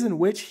ways in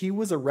which he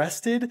was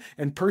arrested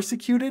and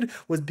persecuted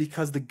was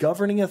because the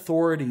governing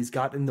authorities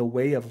got in the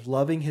way of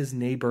loving his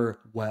neighbor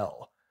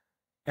well.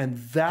 And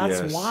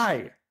that's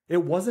why.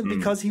 It wasn't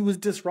because he was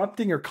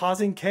disrupting or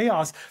causing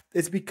chaos.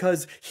 It's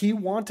because he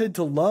wanted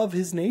to love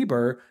his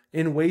neighbor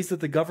in ways that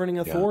the governing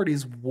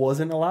authorities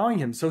wasn't allowing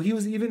him. So he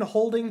was even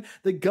holding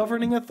the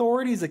governing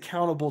authorities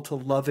accountable to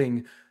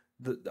loving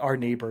our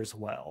neighbors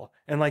well.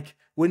 And like,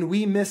 when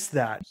we miss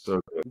that,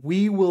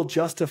 we will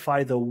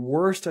justify the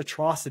worst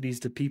atrocities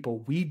to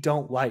people we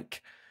don't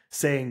like,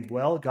 saying,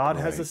 well, God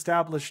has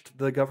established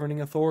the governing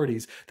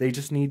authorities. They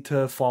just need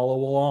to follow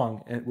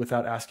along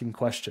without asking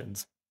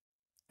questions.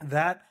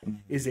 That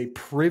is a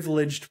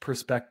privileged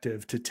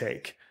perspective to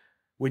take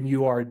when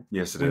you are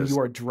you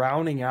are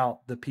drowning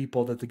out the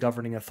people that the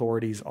governing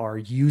authorities are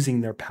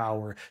using their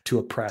power to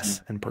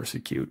oppress and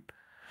persecute.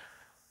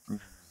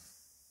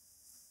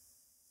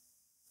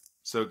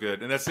 So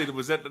good. And that's it.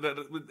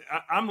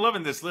 I'm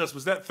loving this list.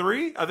 Was that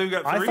 3? I think we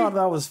got 3. I thought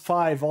that was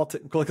 5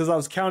 because I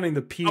was counting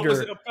the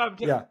Peter.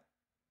 Counting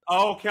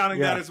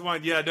that as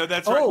one. Yeah, no,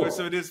 that's right.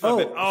 So it is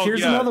 5.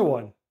 Here's another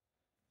one.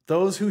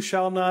 Those who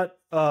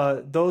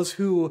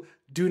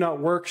do not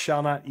work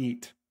shall not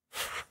eat.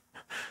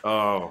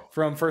 From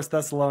 1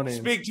 Thessalonians.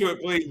 Speak to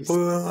it, please.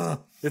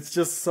 It's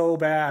just so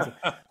bad.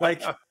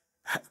 Like,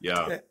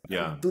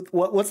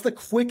 what's the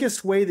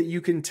quickest way that you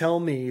can tell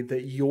me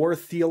that your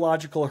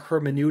theological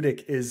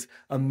hermeneutic is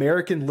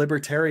American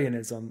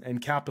libertarianism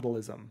and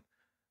capitalism?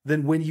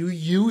 Then when you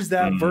use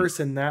that verse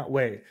in that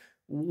way,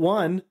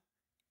 one,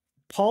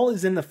 Paul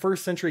is in the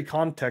first century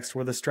context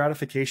where the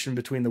stratification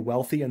between the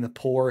wealthy and the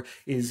poor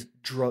is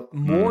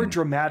more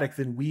dramatic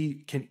than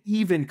we can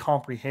even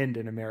comprehend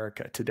in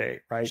America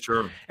today, right?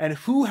 Sure. And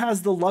who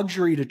has the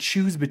luxury to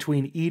choose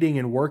between eating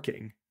and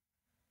working?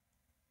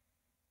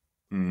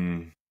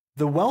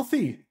 The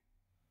wealthy.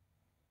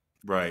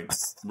 Right.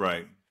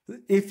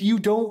 If you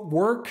don't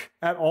work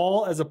at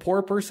all as a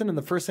poor person in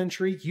the first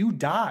century, you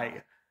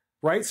die,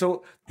 right?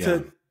 So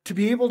to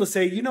be able to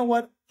say, you know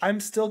what? I'm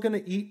still going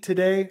to eat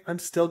today. I'm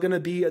still going to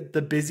be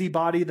the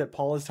busybody that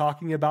Paul is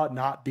talking about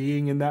not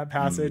being in that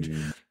passage.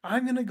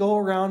 I'm going to go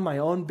around my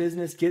own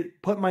business,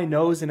 put my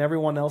nose in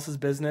everyone else's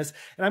business.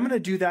 And I'm going to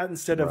do that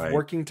instead of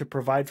working to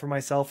provide for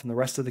myself and the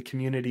rest of the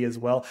community as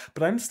well.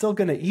 But I'm still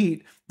going to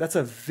eat. That's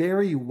a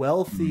very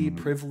wealthy,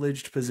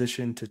 privileged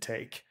position to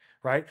take,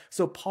 right?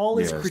 So Paul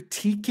is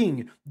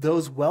critiquing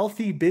those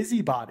wealthy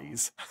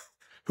busybodies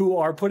who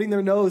are putting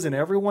their nose in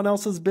everyone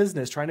else's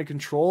business, trying to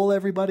control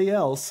everybody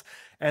else.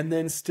 and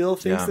then still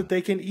thinks that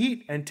they can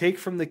eat and take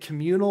from the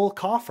communal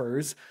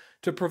coffers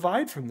to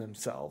provide for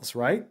themselves,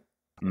 right?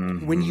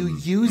 When you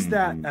use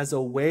that as a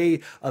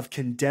way of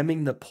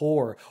condemning the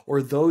poor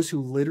or those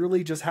who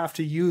literally just have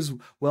to use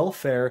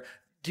welfare,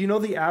 do you know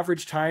the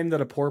average time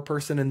that a poor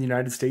person in the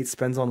United States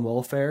spends on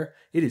welfare?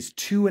 It is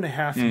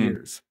 2.5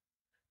 years.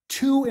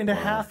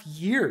 2.5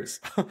 years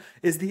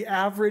is the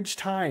average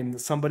time that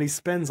somebody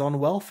spends on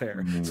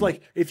welfare. So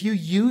like, if you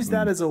use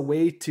that as a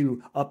way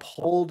to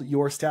uphold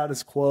your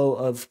status quo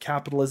of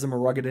capitalism or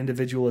rugged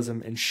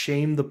individualism and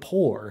shame the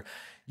poor,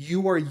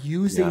 you are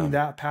using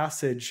that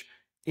passage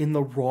in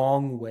the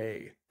wrong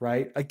way,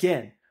 right?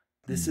 Again,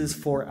 this is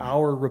for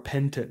our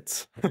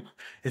repentance.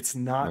 It's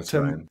not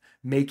to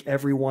make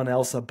everyone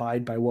else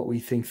abide by what we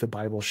think the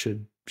Bible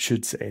should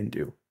say and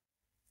do.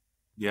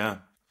 Yeah.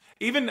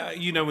 Even,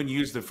 you know, when you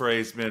use the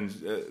phrase, Ben,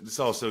 it's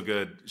also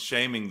good,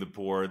 shaming the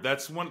poor.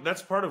 That's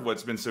part of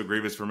what's been so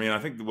grievous for me. And I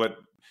think what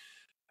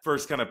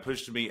first kind of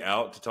pushed me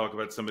out to talk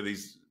about some of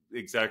these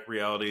exact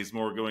realities,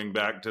 more going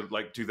back to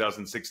like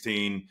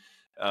 2016,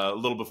 a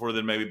little before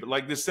then maybe, but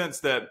like this sense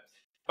that,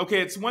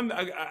 okay, it's one,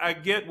 I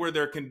get where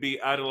there can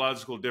be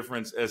ideological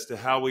difference as to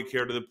how we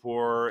care to the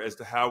poor, as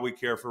to how we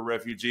care for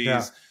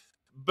refugees.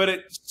 But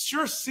it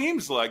sure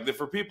seems like that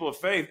for people of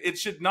faith, it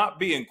should not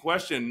be in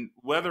question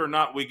whether or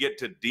not we get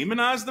to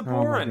demonize the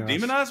poor and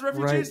demonize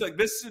refugees. Like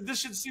this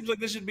seems like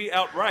this should be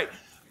outright.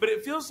 But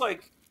it feels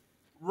like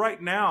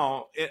right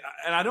now,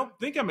 and I don't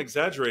think I'm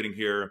exaggerating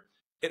here,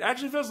 it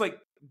actually feels like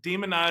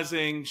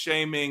demonizing,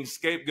 shaming,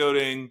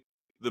 scapegoating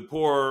the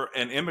poor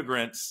and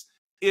immigrants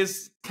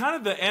is kind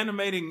of the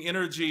animating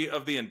energy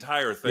of the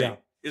entire thing. Yeah.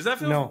 Is that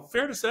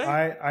fair to say?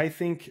 I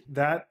think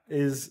that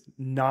is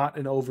not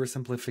an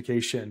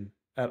oversimplification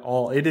at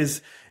all. It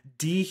is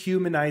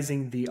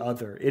dehumanizing the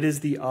other. It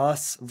is the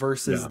us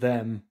versus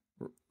them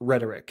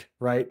rhetoric,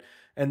 right?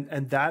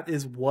 And that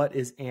is what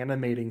is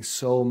animating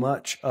so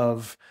much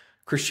of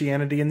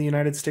Christianity in the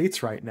United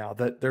States right now,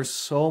 that there's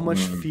so much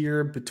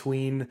fear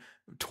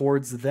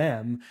towards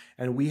them,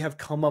 and we have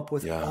come up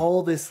with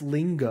all this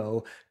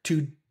lingo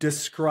to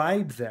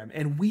describe them,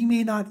 and we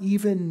may not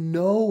even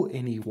know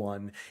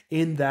anyone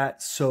in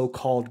that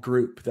so-called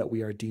group that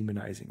we are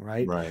demonizing,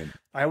 right?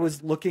 I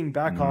was looking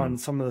back on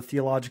some of the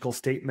theological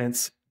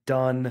statements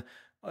done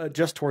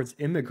just towards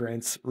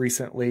immigrants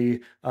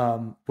recently,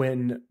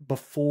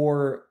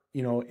 before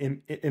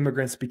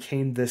immigrants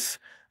became this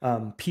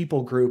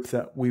people group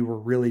that we were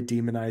really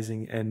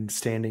demonizing and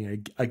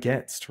standing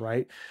against,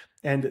 right?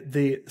 And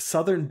the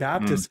Southern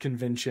Baptist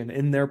Convention,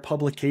 in their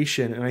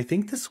publication, and I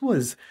think this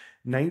was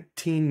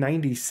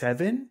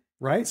 1997,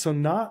 right? So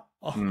not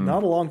a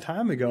long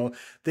time ago,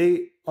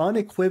 they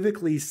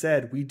unequivocally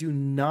said, we do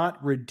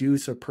not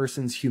reduce a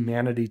person's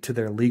humanity to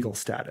their legal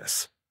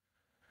status.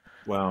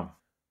 Wow.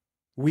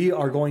 We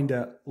are going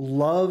to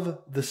love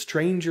the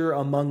stranger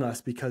among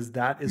us because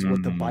that is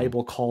what the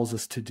Bible calls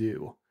us to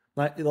do.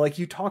 Like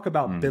you talk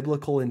about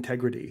biblical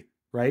integrity,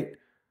 right?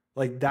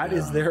 Like that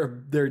is their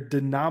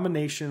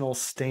denominational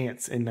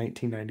stance in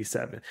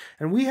 1997.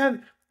 And we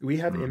have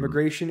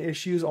immigration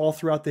issues all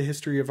throughout the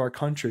history of our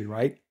country,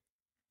 right?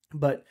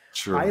 But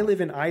I live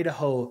in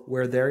Idaho,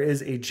 where there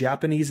is a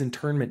Japanese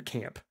internment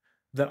camp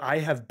that I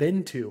have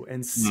been to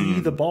and see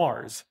the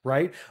bars,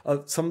 right?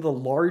 Some of the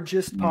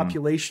largest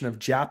population of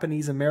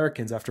Japanese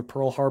Americans after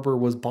Pearl Harbor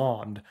was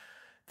bombed.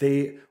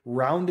 They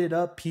rounded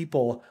up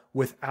people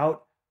with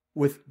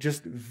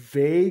just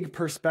vague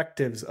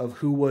perspectives of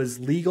who was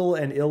legal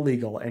and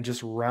illegal and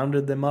just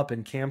rounded them up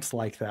in camps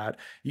like that.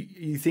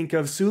 You think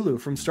of Sulu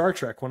from Star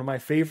Trek, one of my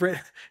favorite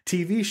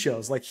TV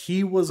shows. Like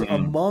he was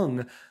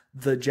among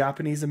the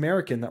Japanese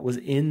American that was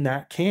in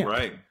that camp.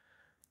 Right.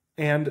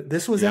 And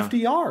this was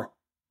FDR.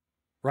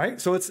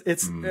 Right. So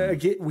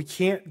we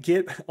can't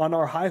get on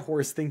our high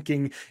horse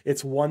thinking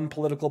it's one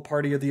political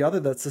party or the other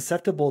that's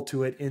susceptible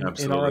to it in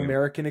our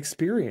American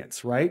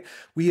experience. Right.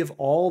 We have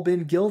all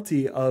been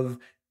guilty of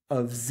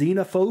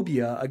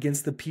xenophobia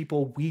against the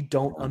people we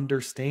don't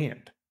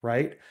understand.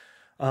 Right.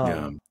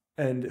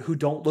 And who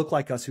don't look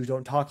like us, who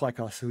don't talk like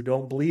us, who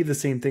don't believe the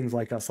same things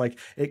like us. Like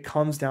it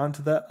comes down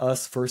to the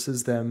us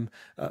versus them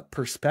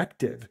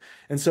perspective.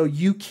 And so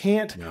you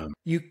can't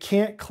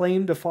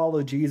claim to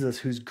follow Jesus,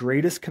 whose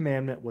greatest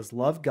commandment was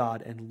love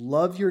God and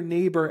love your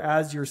neighbor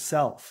as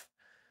yourself.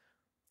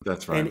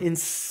 That's right. And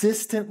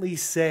insistently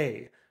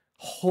say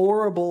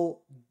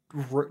horrible,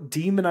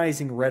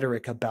 demonizing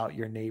rhetoric about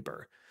your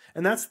neighbor.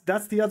 And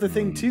that's the other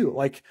thing too.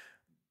 Like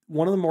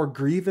one of the more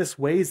grievous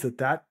ways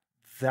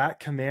that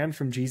command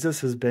from Jesus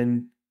has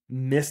been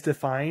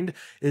misdefined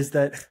is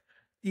that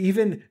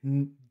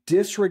even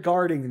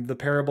disregarding the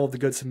parable of the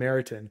Good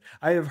Samaritan,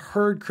 I have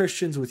heard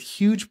Christians with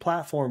huge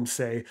platforms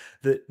say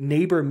that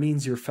neighbor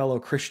means your fellow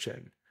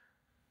Christian.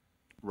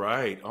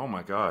 Right. Oh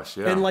my gosh.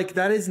 Yeah. And like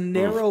that is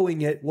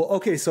narrowing it. Well,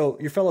 okay, so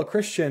your fellow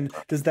Christian,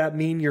 does that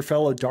mean your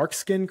fellow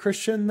dark-skinned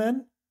Christian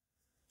then?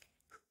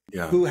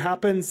 Yeah. Who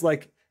happens,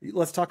 like,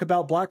 let's talk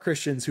about Black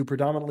Christians who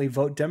predominantly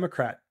vote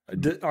Democrat.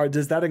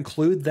 Does that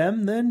include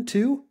them then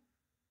too?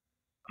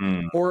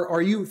 Mm. Or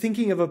are you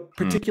thinking of a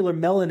particular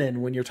melanin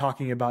when you're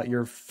talking about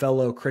your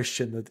fellow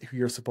Christian who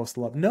you're supposed to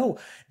love? No,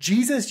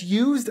 Jesus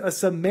used a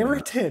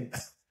Samaritan,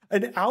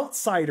 an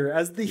outsider,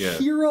 as the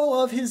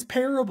hero of his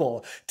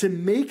parable to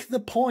make the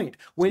point.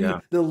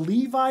 When the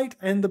Levite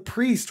and the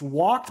priest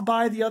walked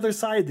by the other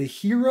side, the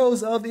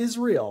heroes of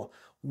Israel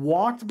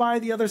walked by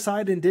the other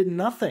side and did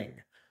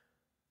nothing.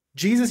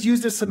 Jesus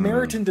used a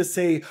Samaritan to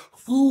say,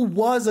 who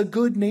was a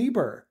good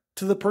neighbor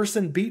to the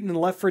person beaten and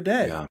left for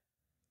dead? Yeah.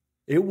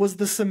 It was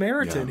the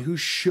Samaritan who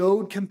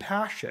showed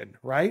compassion,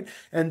 right?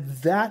 And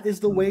that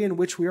is the way in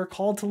which we are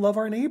called to love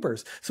our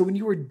neighbors. So when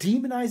you are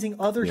demonizing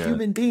other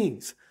human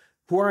beings,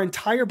 who our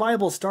entire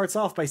Bible starts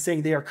off by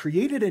saying they are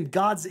created in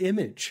God's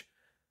image,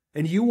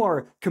 and you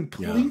are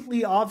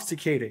completely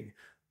obfuscating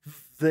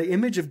the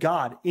image of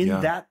God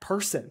in that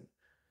person,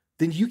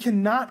 then you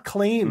cannot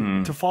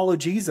claim to follow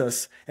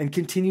Jesus and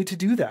continue to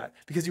do that,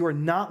 because you are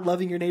not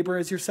loving your neighbor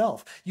as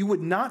yourself. You would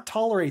not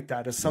tolerate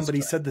that if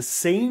somebody said the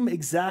same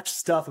exact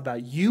stuff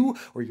about you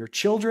or your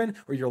children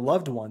or your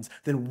loved ones.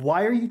 Then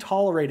why are you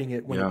tolerating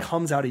it when it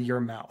comes out of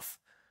your mouth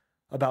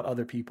about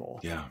other people?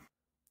 Yeah.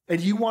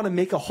 And you want to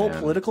make a whole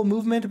political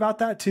movement about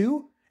that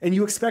too? And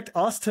you expect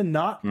us to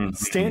not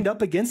stand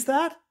up against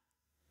that?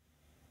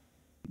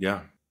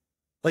 Yeah.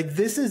 Like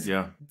this is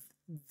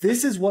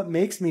what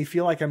makes me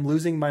feel like I'm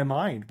losing my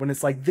mind, when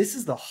it's like, this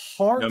is the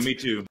heart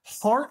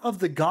of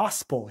the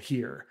gospel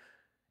here.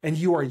 And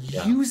you are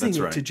using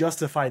it to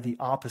justify the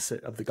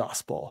opposite of the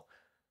gospel.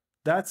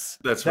 That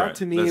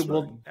to me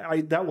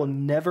that will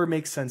never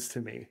make sense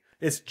to me.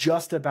 It's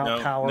just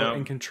about power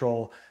and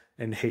control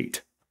and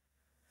hate.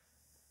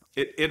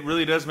 It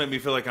really does make me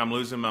feel like I'm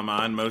losing my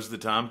mind most of the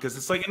time, because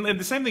it's like, and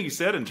the same thing you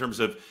said in terms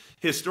of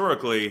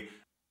historically,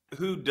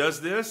 who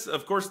does this?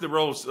 Of course, the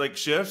role like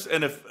shifts,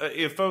 and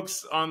if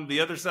folks on the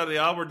other side of the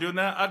aisle were doing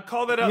that, I'd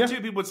call that out too.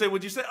 People would say,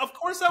 "Would you say?" Of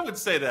course, I would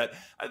say that.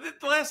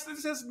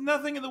 This has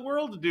nothing in the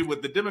world to do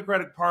with the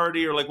Democratic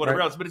Party or like whatever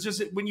else, but it's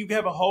just when you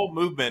have a whole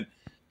movement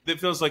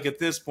that feels like at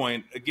this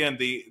point, again,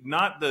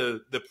 not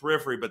the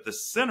periphery, but the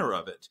center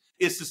of it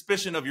is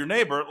suspicion of your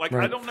neighbor. Like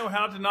I don't know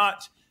how to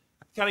not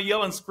kind of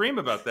yell and scream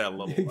about that a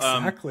little.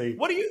 Exactly.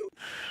 What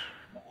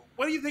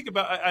do you think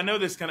about? I know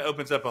this kind of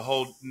opens up a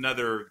whole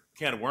nother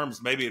can of worms,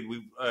 maybe,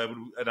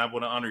 and I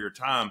want to honor your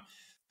time,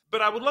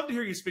 but I would love to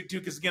hear you speak too,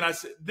 because again,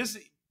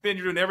 Ben,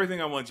 you're doing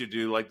everything I want you to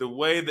do, like the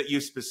way that you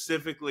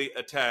specifically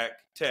attack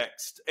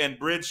text and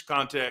bridge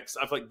context.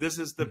 I feel like this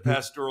is the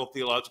pastoral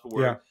theological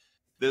work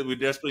that we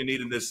desperately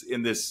need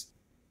in this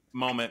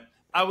moment.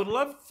 I would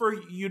love for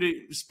you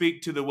to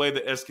speak to the way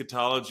that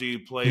eschatology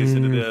plays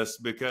into this,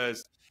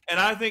 because. And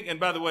I think, and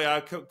by the way,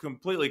 I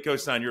completely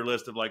co-sign your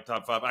list of like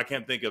top 5. I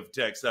can't think of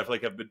texts I feel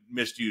like have been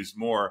misused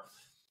more.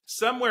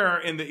 Somewhere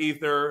in the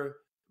ether,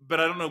 but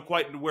I don't know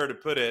quite where to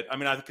put it. I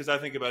mean, because I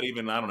think about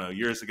even, I don't know,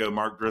 years ago,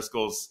 Mark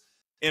Driscoll's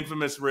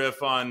infamous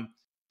riff on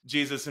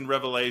Jesus in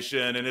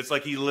Revelation. And it's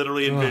like he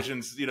literally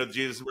envisions,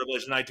 Jesus in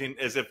Revelation 19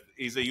 as if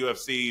he's a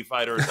UFC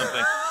fighter or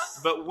something.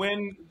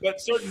 but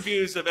certain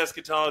views of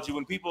eschatology,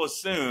 when people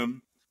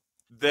assume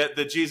that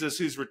the Jesus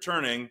who's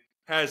returning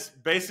has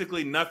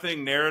basically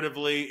nothing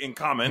narratively in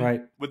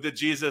common with the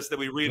Jesus that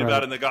we read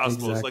about in the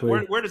Gospels. Exactly.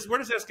 Like where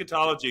does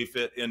eschatology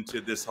fit into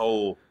this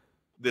whole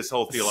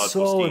theological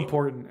so scheme?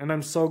 Important, and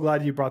I'm so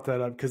glad you brought that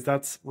up, because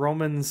that's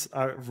Revelation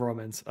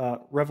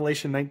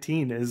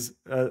 19 is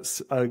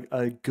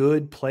a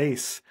good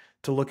place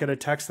to look at a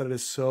text that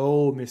is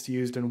so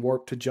misused and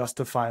warped to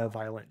justify a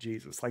violent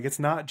Jesus. Like, it's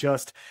not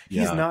just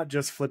he's not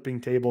just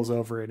flipping tables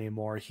over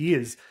anymore. He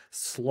is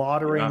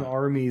slaughtering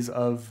armies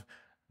of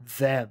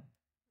them.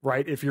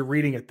 Right? If you're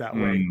reading it that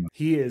way,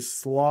 he is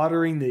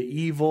slaughtering the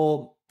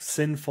evil,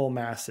 sinful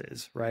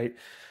masses, right?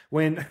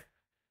 When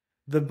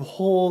the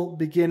whole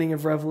beginning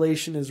of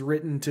Revelation is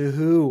written to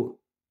who?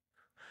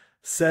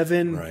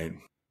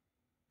 7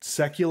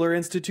 secular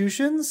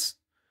institutions?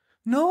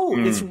 No,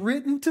 it's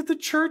written to the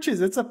churches.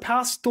 It's a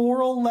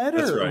pastoral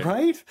letter,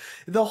 right?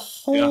 The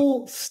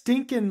whole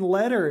stinking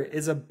letter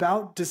is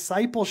about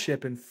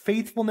discipleship and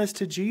faithfulness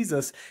to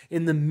Jesus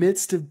in the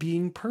midst of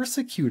being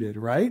persecuted,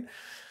 right?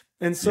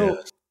 And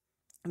so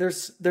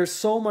there's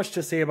so much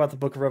to say about the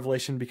book of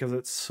Revelation, because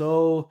it's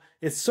so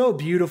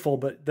beautiful,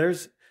 but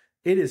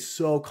it is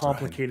so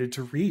complicated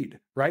to read,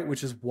 right?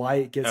 Which is why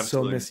it gets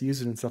so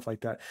misused and stuff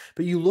like that.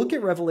 But you look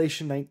at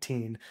Revelation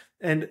 19,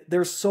 and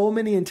there's so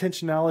many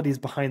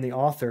intentionalities behind the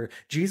author.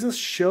 Jesus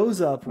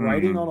shows up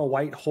riding on a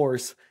white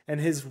horse,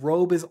 and his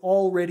robe is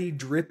already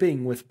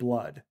dripping with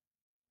blood.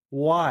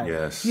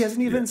 Why? He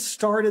hasn't even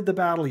started the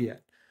battle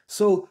yet.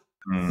 So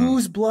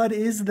whose blood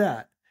is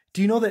that?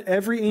 Do you know that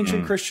every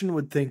ancient Christian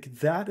would think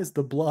that is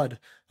the blood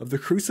of the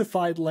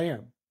crucified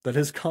lamb that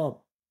has come?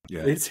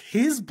 Yeah. It's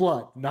his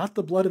blood, not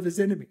the blood of his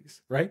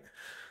enemies, right?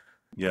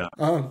 Yeah.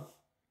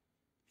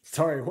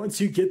 Sorry, once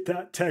you get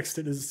that text,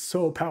 it is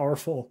so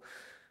powerful.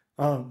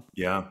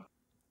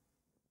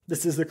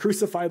 This is the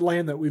crucified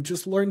lamb that we've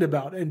just learned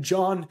about. And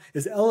John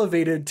is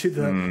elevated to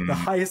the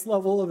highest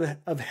level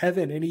of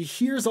heaven, and he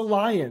hears a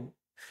lion.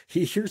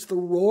 He hears the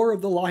roar of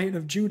the Lion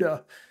of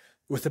Judah,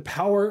 with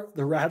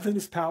the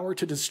ravenous power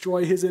to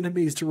destroy his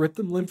enemies, to rip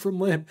them limb from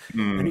limb.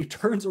 And he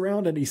turns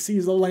around and he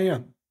sees a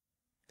lamb.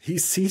 He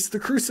sees the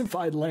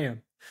crucified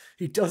lamb.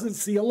 He doesn't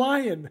see a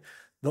lion,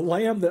 the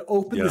lamb that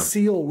opened the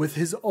seal with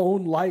his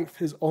own life,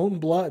 his own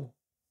blood.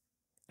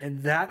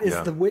 And that is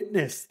the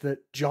witness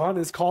that John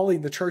is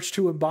calling the church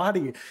to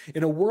embody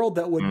in a world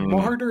that would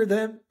martyr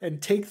them and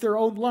take their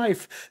own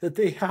life, that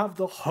they have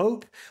the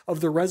hope of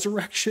the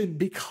resurrection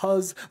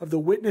because of the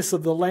witness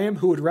of the Lamb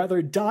who would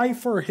rather die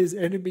for his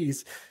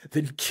enemies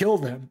than kill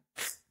them.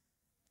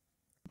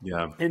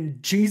 Yeah.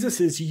 And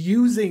Jesus is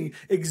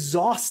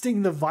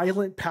exhausting the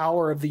violent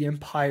power of the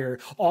empire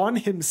on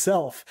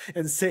himself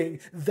and saying,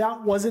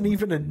 that wasn't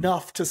even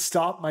enough to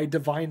stop my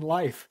divine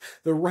life.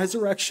 The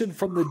resurrection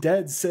from the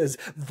dead says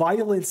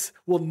violence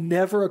will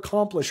never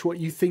accomplish what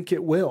you think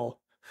it will.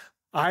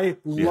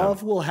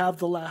 Love will have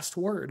the last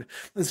word.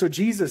 And so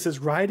Jesus is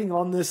riding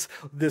on this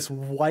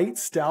white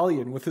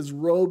stallion with his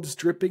robes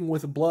dripping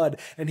with blood,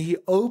 and he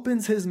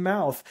opens his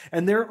mouth,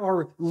 and there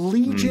are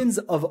legions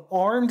of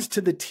armed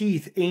to the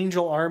teeth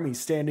angel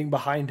armies standing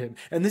behind him.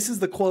 And this is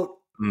the quote,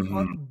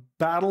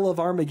 Battle of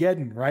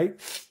Armageddon, right?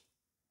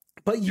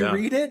 But you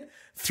read it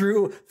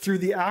through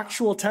the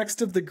actual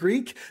text of the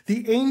Greek,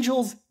 the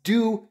angels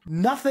do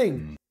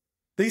nothing.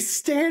 They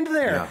stand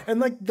there. And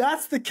like,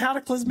 that's the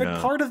cataclysmic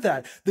part of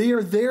that. They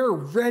are there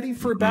ready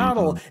for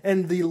battle.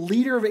 And the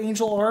leader of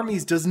angel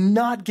armies does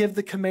not give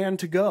the command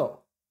to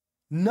go.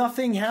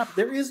 Nothing happens.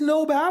 There is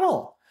no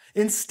battle.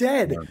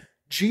 Instead,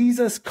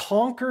 Jesus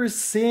conquers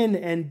sin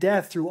and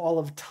death through all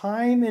of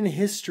time and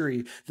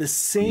history, the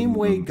same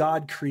way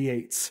God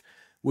creates,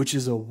 which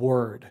is a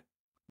word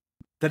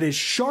that is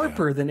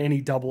sharper than any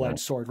double-edged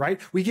sword,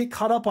 right? We get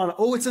caught up on,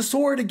 oh, it's a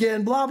sword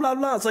again, blah, blah,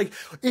 blah. It's like,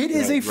 it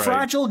is a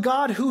fragile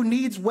God who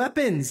needs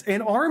weapons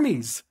and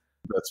armies.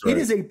 That's right. It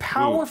is a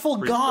powerful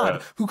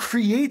God who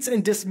creates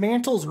and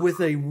dismantles with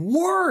a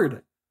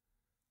word.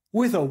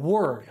 With a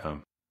word.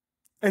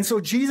 And so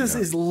Jesus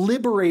is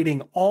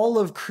liberating all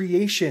of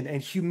creation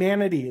and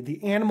humanity,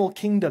 the animal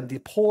kingdom, the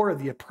poor,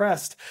 the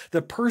oppressed,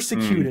 the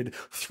persecuted,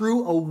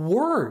 through a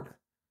word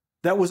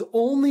that was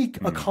only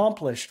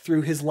accomplished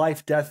through his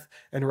life, death,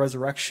 and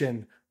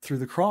resurrection through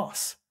the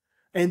cross.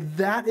 And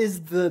that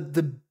is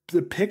the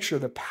picture,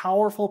 the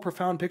powerful,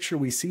 profound picture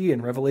we see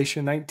in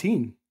Revelation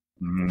 19.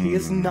 He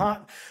is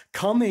not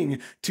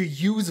coming to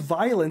use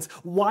violence.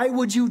 Why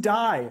would you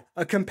die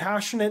a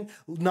compassionate,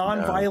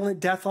 non-violent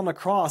death on a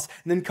cross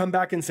and then come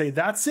back and say,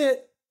 that's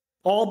it,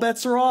 all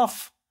bets are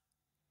off?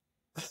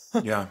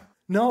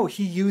 No,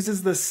 he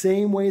uses the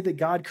same way that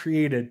God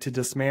created to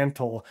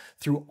dismantle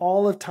through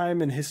all of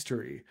time and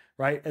history,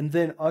 right? And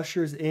then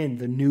ushers in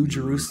the new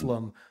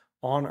Jerusalem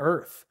on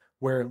earth,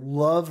 where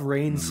love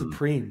reigns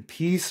supreme,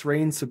 peace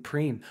reigns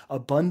supreme,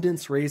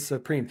 abundance reigns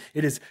supreme.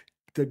 It is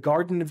the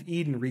Garden of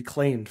Eden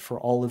reclaimed for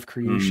all of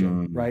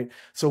creation, right?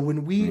 So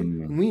when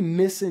we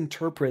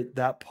misinterpret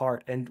that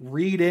part and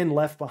read in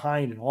Left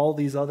Behind and all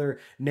these other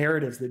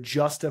narratives that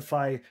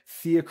justify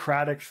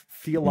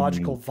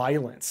theological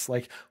violence,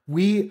 like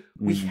we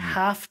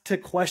have to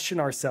question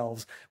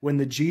ourselves when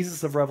the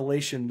Jesus of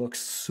Revelation looks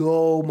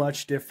so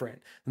much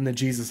different than the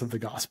Jesus of the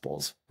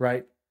Gospels,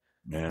 right?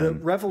 The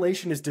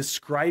Revelation is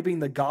describing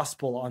the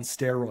gospel on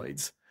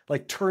steroids,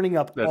 like turning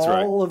up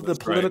all of the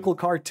political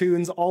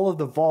cartoons, all of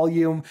the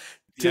volume.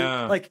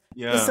 The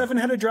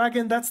seven-headed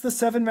dragon, that's the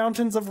seven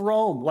mountains of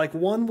Rome. Like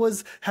one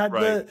had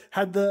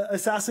the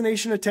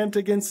assassination attempt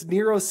against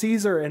Nero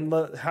Caesar and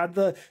had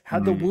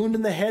the wound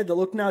in the head that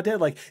looked now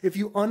dead. Like if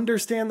you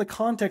understand the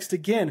context,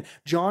 again,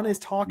 John is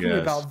talking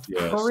about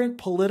current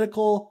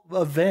political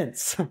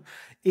events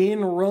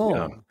in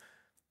Rome.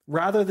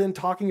 Rather than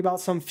talking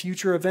about some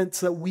future events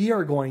that we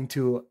are going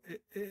to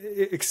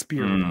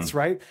experience,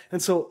 right?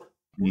 And so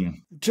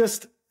it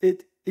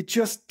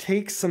just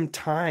takes some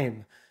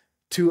time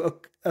to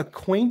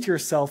acquaint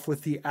yourself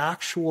with the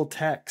actual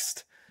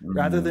text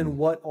rather than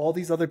what all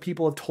these other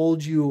people have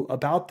told you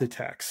about the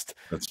text.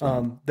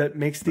 That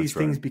makes these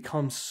things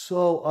become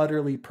so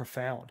utterly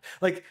profound.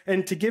 Like,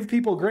 and to give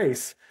people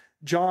grace,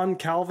 John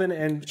Calvin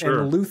and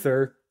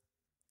Luther,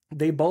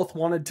 they both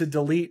wanted to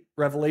delete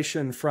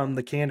Revelation from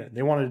the canon.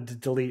 They wanted to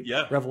delete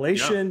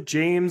Revelation,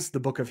 James, the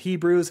book of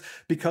Hebrews,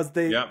 because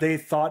they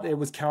thought it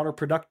was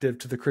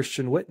counterproductive to the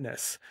Christian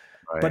witness.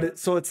 But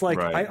it's like,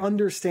 I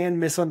understand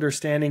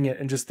misunderstanding it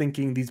and just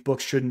thinking these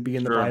books shouldn't be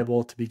in the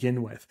Bible to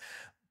begin with.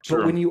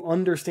 But when you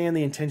understand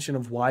the intention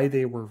of why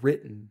they were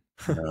written,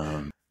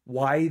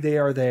 why they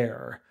are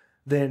there,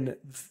 then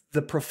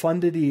the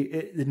profundity,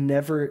 it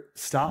never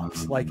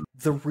stops. Like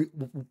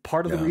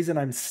part of the reason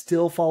I'm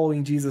still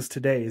following Jesus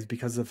today is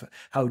because of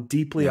how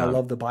deeply I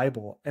love the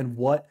Bible and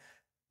what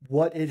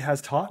it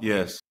has taught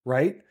me,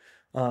 right?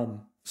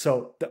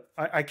 So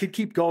I could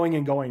keep going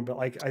and going, but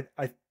like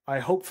I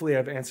hopefully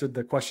I've answered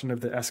the question of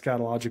the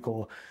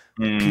eschatological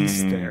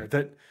piece there.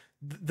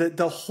 That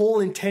the whole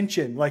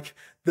intention, like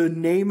the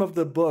name of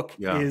the book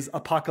is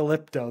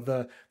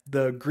apocalypto.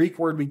 The Greek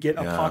word we get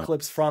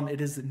apocalypse from, it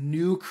is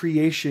new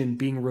creation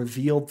being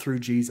revealed through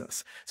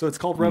Jesus. So it's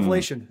called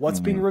Revelation. What's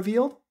being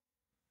revealed?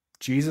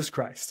 Jesus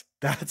Christ.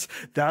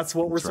 That's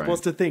what we're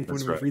supposed to think when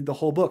we read the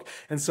whole book.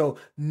 And so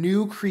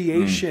new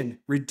creation,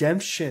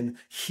 redemption,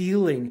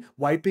 healing,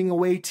 wiping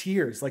away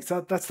tears. Like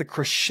that's the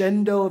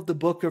crescendo of the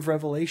book of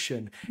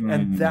Revelation.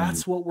 And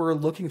that's what we're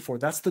looking for.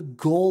 That's the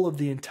goal of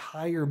the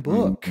entire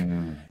book.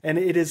 And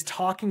it is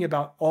talking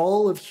about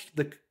all of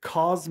the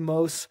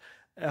cosmos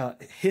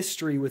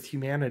history with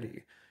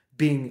humanity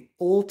being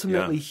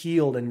ultimately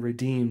healed and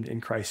redeemed in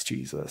Christ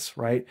Jesus,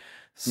 right?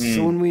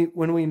 So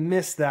when we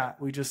miss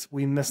that,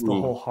 we miss the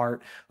whole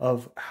heart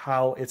of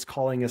how it's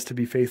calling us to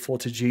be faithful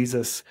to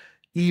Jesus,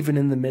 even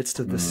in the midst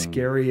of the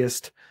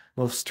scariest,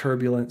 most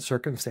turbulent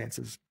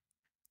circumstances.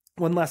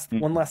 One last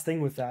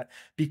thing with that,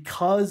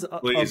 because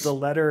of the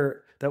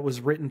letter that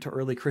was written to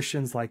early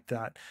Christians like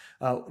that,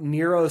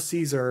 Nero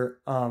Caesar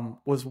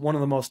was one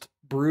of the most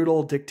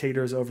brutal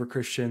dictators over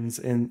Christians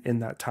in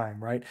that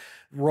time, right?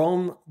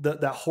 Rome,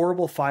 that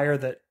horrible fire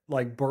that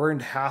like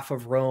burned half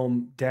of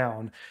Rome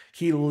down,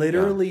 he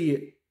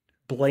literally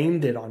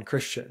blamed it on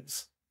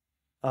Christians.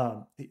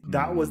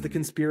 That was the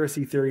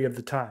conspiracy theory of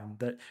the time,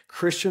 that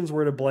Christians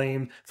were to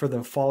blame for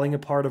the falling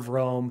apart of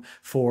Rome,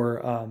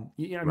 for,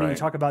 you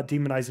talk about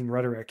demonizing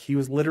rhetoric. He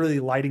was literally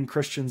lighting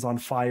Christians on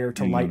fire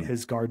to light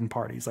his garden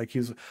parties. Like, he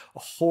was a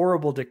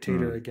horrible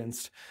dictator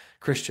against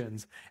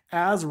Christians.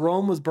 As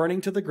Rome was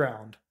burning to the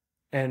ground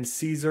and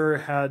Caesar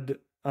had,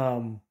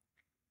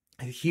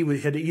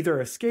 had either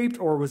escaped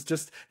or was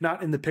just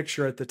not in the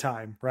picture at the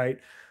time, right?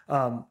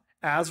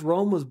 As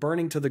Rome was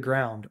burning to the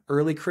ground,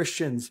 early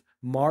Christians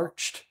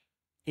marched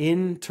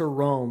into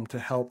Rome to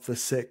help the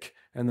sick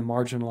and the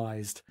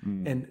marginalized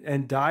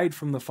and died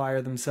from the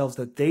fire themselves,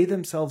 that they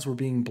themselves were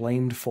being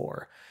blamed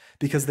for,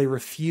 because they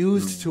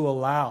refused to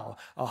allow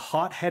a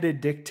hot-headed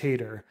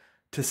dictator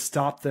to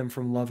stop them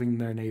from loving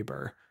their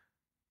neighbor.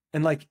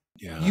 And like,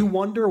 you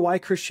wonder why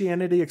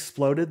Christianity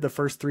exploded the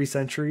first 3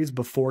 centuries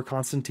before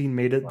Constantine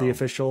made it the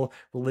official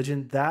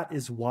religion. That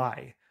is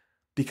why.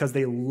 Because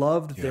they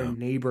loved their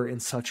neighbor in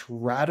such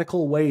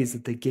radical ways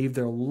that they gave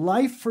their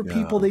life for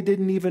people they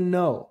didn't even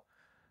know,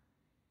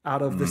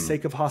 out of the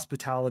sake of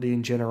hospitality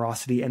and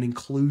generosity and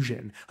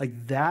inclusion.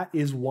 Like, that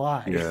is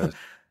why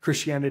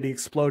Christianity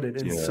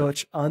exploded in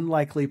such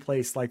unlikely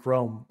place like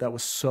Rome that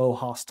was so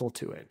hostile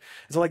to it.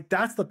 So like,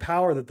 that's the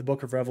power that the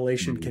book of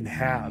Revelation can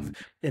have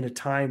in a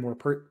time where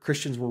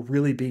Christians were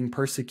really being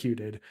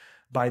persecuted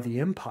by the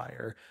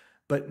empire.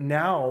 But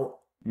now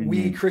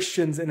we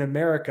Christians in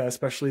America,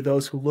 especially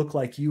those who look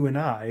like you and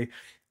I,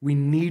 we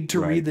need to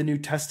read the New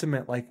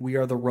Testament like we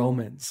are the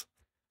Romans,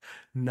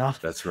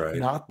 not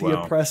the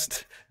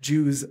oppressed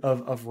Jews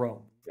of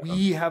Rome.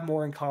 We have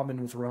more in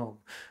common with Rome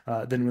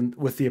than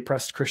with the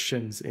oppressed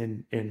Christians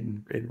in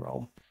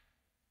Rome.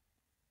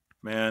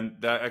 Man,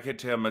 I can't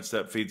tell how much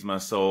that feeds my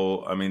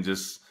soul. I mean,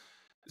 just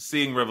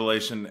seeing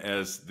Revelation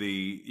as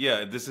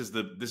this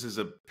is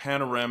a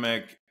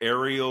panoramic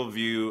aerial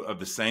view of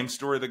the same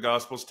story the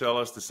Gospels tell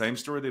us, the same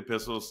story the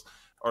epistles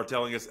are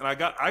telling us. And I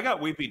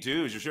got weepy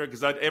too, as you're sharing,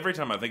 because every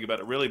time I think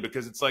about it, really,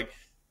 because it's like,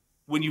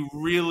 when you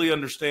really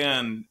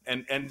understand,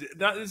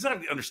 it's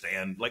not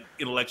understand like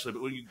intellectually,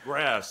 but when you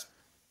grasp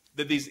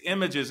that these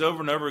images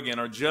over and over again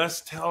are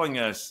just telling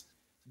us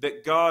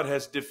that God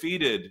has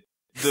defeated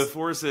the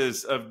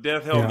forces of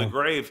death, hell, and the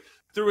grave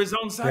through his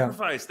own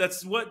sacrifice.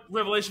 That's what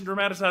Revelation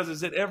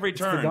dramatizes at every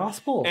turn. It's the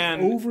gospel,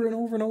 and over and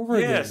over and over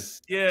again.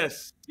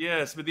 Yes.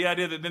 But the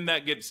idea that then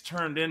that gets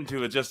turned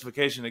into a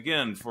justification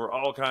again for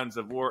all kinds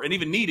of war, and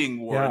even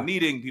needing war, and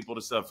needing people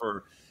to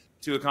suffer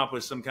to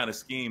accomplish some kind of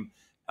scheme.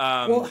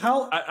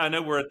 I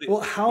know we're at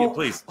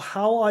the...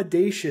 How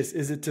audacious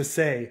is it to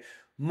say,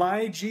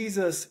 my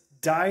Jesus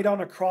died on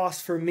a cross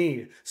for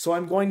me, so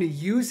I'm going to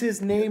use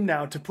his name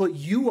now to put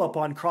you up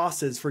on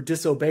crosses for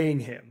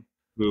disobeying him?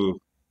 Ooh,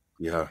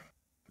 yeah.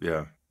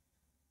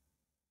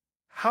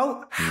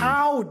 How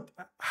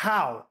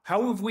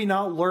have we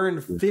not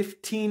learned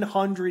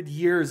 1,500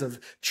 years of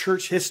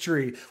church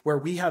history where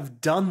we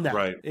have done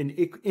that in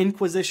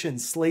Inquisition,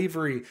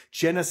 slavery,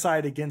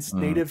 genocide against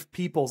native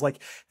peoples?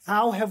 Like,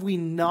 how have we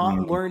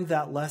not learned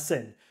that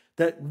lesson?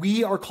 That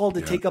we are called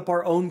to take up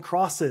our own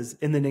crosses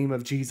in the name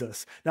of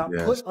Jesus, not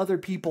put other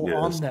people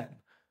on them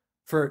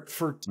for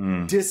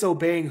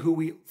disobeying who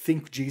we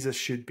think Jesus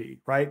should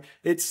be, right?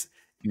 It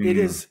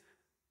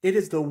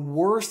is the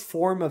worst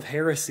form of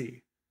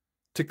heresy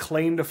to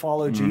claim to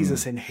follow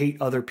Jesus and hate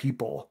other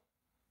people.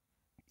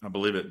 I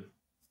believe it.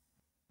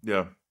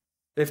 Yeah.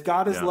 If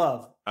God is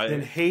love,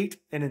 then hate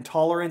and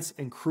intolerance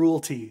and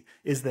cruelty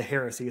is the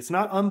heresy. It's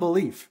not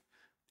unbelief.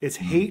 It's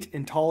hate,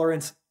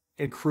 intolerance,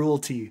 and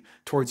cruelty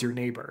towards your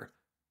neighbor.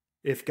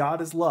 If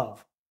God is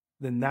love,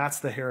 then that's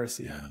the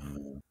heresy. Yeah.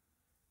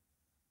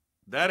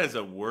 That is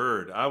a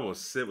word. I will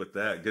sit with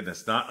that.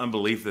 Goodness, not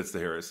unbelief that's the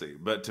heresy,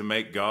 but to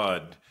make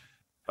God,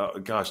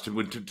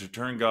 to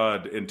turn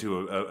God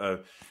into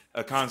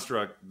a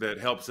construct that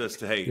helps us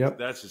to hate. Yep.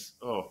 That's just,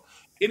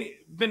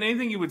 Ben,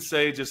 anything you would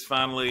say just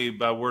finally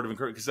by word of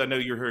encouragement? Because I know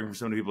you're hearing from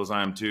so many people as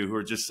I am too, who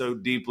are just so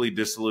deeply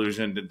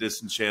disillusioned and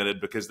disenchanted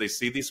because they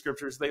see these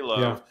scriptures they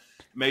love,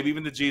 maybe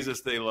even the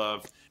Jesus they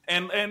love.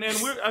 And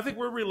I think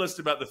we're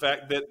realistic about the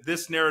fact that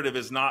this narrative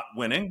is not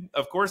winning.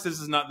 Of course, this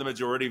is not the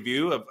majority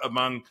view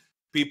among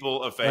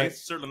people of faith,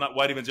 certainly not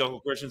white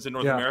evangelical Christians in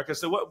North America.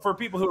 So for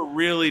people who are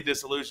really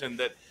disillusioned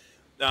that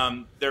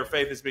their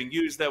faith is being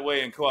used that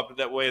way and co-opted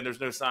that way, and there's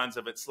no signs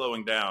of it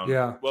slowing down.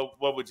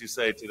 What would you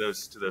say to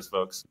those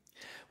folks?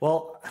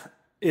 Well,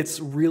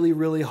 it's really,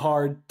 really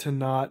hard to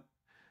not.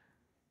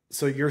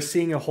 So you're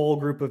seeing a whole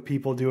group of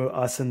people do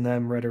us and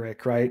them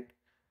rhetoric, right?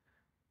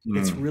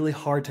 It's really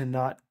hard to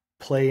not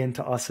play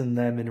into us and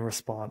them in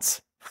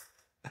response.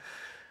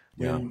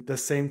 When the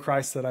same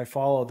Christ that I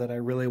follow, that I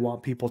really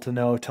want people to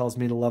know, tells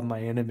me to love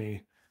my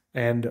enemy,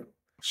 and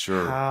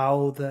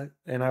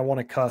and I want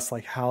to cuss,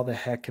 like, how the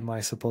heck am I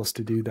supposed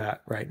to do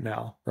that right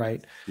now?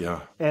 Right.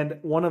 Yeah. And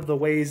one of the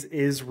ways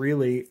is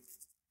really,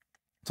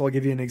 so I'll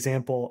give you an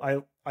example.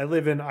 I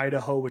live in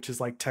Idaho, which is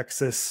like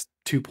Texas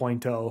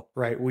 2.0,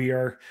 right? We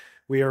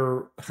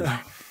are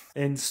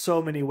in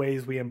so many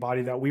ways we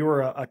embody that. We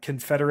were a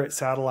Confederate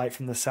satellite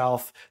from the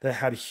South that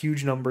had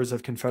huge numbers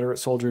of Confederate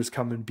soldiers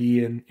come and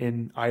be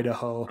in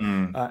Idaho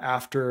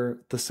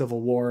after the Civil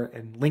War.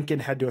 And Lincoln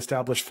had to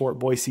establish Fort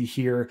Boise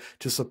here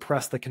to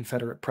suppress the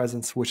Confederate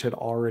presence, which had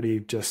already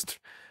just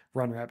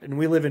run rampant. And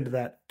we live into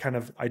that kind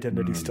of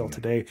identity still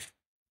today.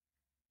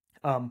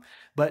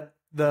 But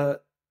the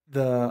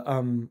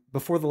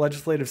before the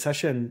legislative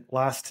session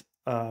last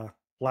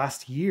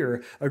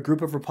year, a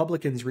group of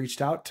Republicans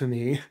reached out to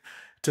me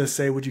to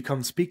say, would you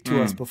come speak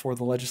to us before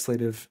the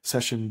legislative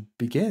session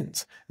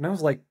begins? And I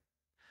was like,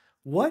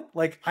 what?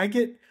 Like, I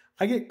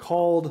get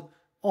called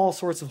all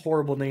sorts of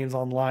horrible names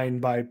online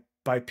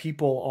by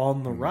people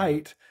on the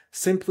right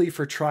simply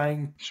for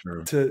trying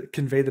to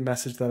convey the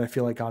message that I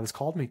feel like God has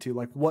called me to.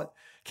 Like, what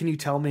can you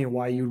tell me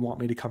why you'd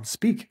want me to come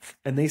speak?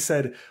 And they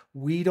said,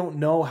 we don't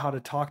know how to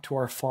talk to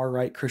our far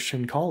right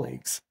Christian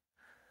colleagues.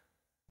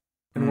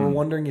 And we're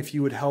wondering if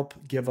you would help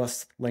give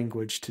us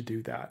language to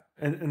do that.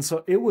 And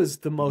so it was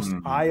the most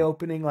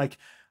eye-opening. Like,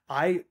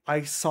 I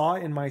saw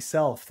in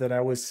myself that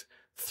I was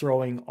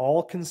throwing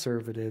all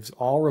conservatives,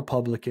 all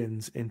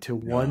Republicans into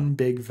one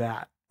big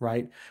vat,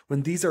 right?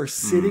 When these are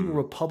sitting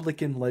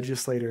Republican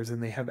legislators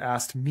and they have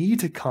asked me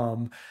to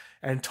come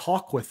and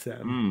talk with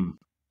them.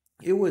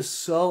 It was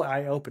so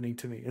eye-opening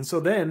to me. And so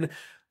then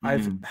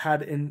I've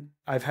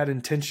had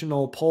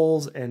intentional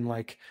polls and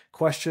like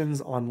questions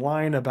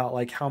online about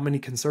like how many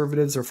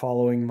conservatives are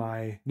following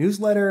my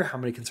newsletter, how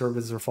many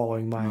conservatives are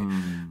following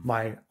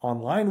my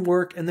online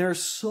work. And there are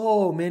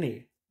so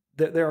many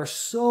that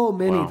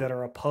that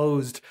are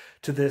opposed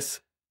to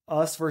this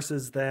us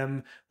versus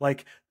them.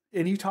 Like,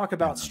 and you talk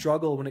about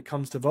struggle when it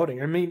comes to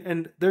voting. I mean,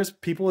 and there's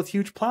people with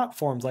huge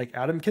platforms like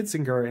Adam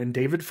Kitzinger and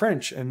David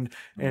French and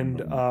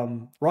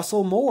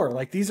Russell Moore.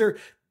 Like,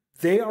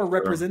 they are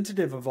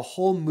representative of a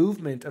whole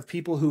movement of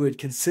people who would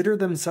consider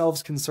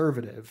themselves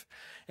conservative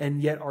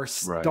and yet are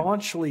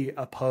staunchly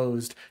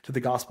opposed to the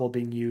gospel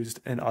being used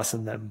in us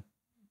and them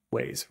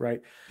ways,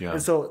 right? Yeah.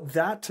 And so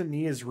that to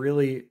me is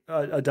really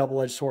a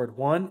double-edged sword.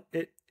 One,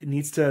 it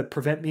needs to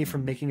prevent me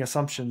from making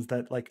assumptions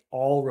that like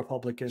all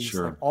Republicans,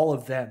 like all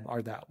of them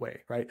are that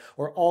way, right?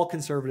 Or all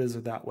conservatives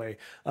are that way.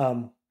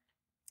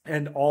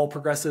 And all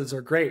progressives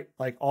are great.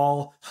 Like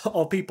all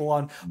people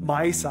on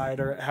my side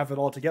have it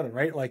all together,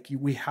 right? Like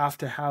we have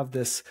to have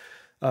this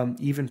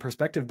even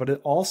perspective, but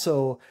it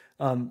also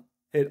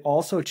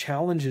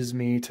challenges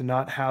me to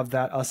not have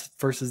that us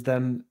versus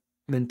them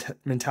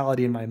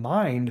mentality in my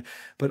mind,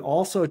 but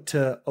also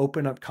to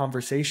open up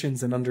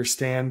conversations and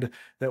understand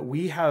that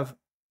we have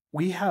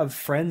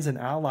friends and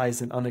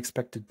allies in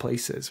unexpected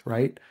places,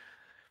 right?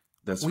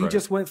 We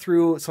just went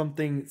through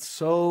something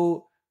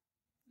so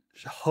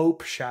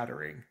hope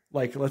shattering.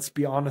 Like, let's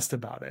be honest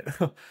about it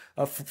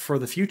for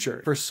the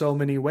future, for so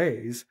many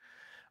ways.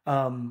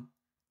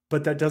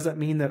 But that doesn't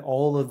mean that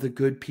all of the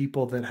good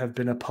people that have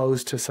been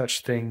opposed to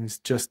such things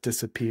just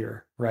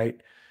disappear, right?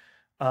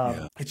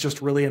 It's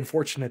just really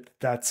unfortunate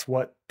that's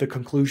what the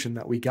conclusion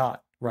that we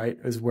got, right,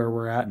 is where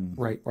we're at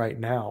right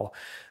now.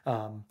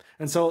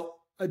 And so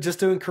just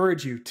to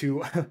encourage you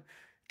to,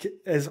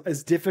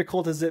 as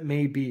difficult as it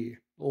may be,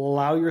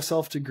 allow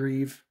yourself to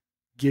grieve,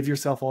 give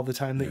yourself all the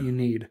time that you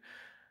need.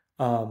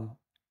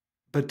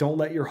 But don't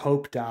let your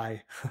hope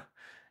die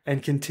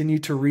and continue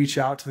to reach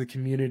out to the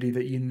community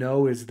that you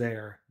know is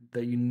there,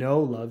 that you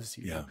know loves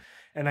you. Yeah.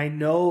 And I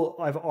know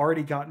I've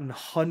already gotten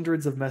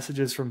hundreds of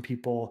messages from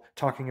people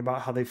talking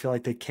about how they feel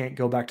like they can't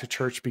go back to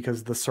church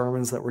because the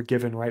sermons that were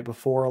given right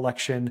before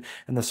election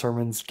and the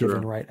sermons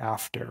given right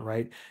after,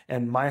 right?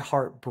 And my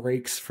heart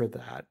breaks for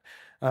that.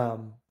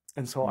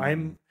 And so I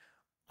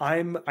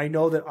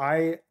know that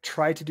I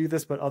try to do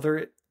this, but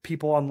other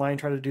people online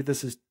try to do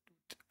this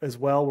as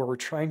well, where we're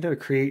trying to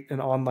create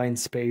an online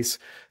space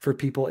for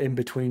people in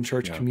between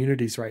church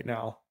communities right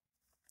now.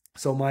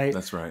 So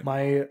That's right.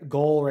 my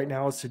goal right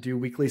now is to do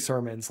weekly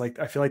sermons. Like,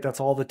 I feel like that's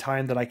all the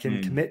time that I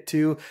can commit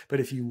to. But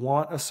if you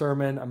want a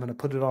sermon, I'm going to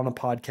put it on a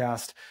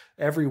podcast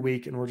every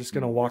week, and we're just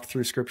going to walk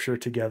through scripture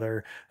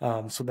together,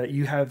 so that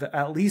you have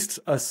at least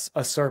a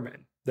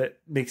sermon that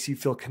makes you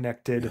feel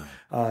connected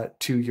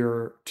to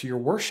your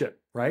worship,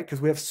 right?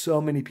 Because we have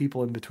so many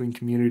people in between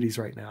communities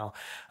right now.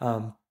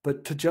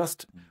 But to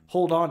just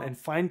hold on and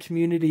find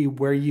community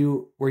where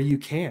you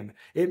can.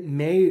 It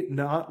may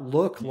not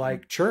look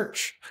like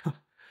church.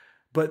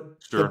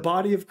 But the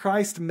body of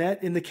Christ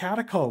met in the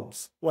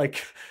catacombs.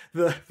 Like,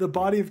 the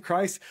body of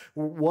Christ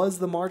was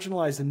the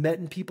marginalized and met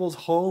in people's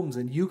homes,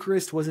 and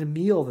Eucharist was a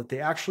meal that they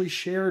actually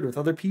shared with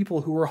other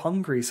people who were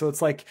hungry. So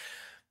it's like,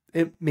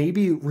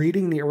 maybe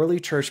reading the early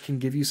church can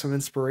give you some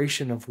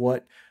inspiration of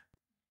what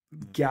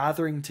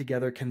gathering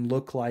together can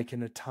look like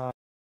in a time.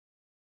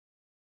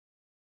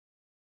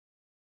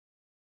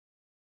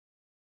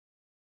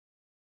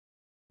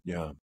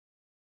 Yeah.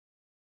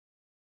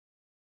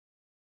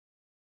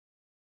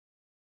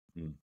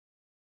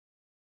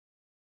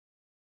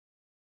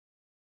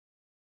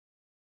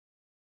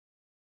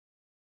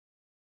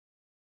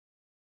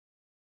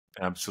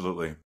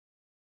 Absolutely.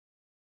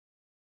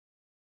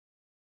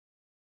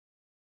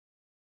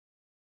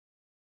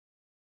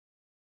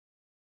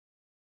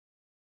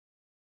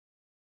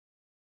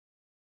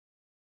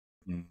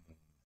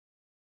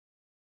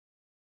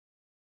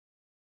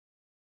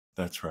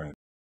 That's right.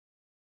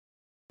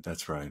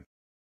 That's right.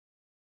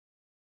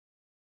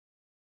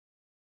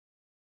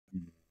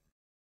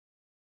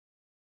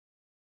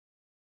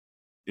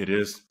 It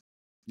is.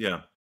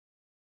 Yeah.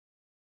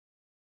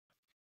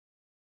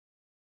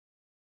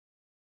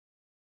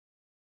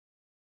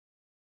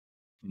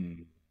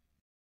 Mm.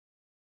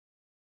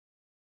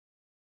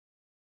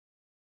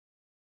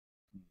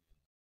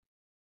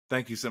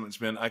 Thank you so much,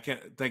 Ben. I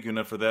can't thank you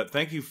enough for that.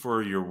 Thank you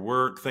for your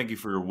work. Thank you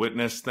for your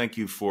witness. Thank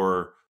you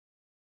for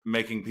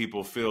making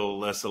people feel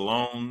less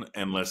alone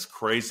and less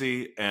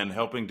crazy, and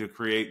helping to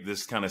create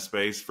this kind of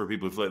space for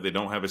people who feel like they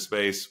don't have a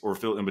space or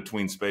feel in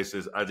between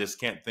spaces. I just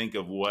can't think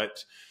of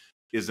what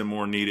is a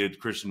more needed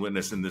Christian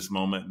witness in this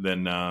moment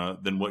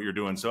than what you're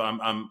doing. So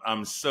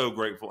I'm so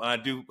grateful, and I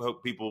do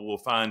hope people will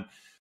find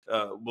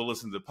will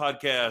listen to the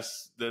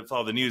podcast,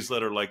 follow the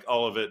newsletter, like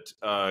all of it,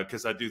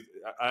 because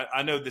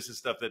I know this is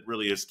stuff that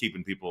really is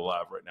keeping people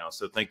alive right now.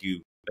 So thank you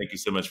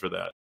so much for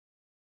that.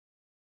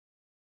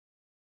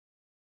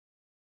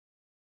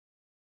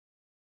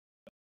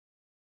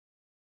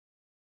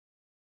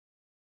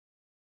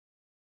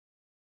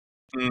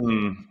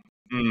 Mm,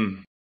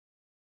 mm,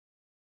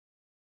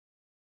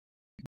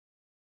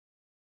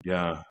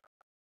 yeah.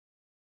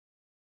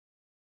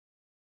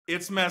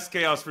 It's mass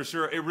chaos for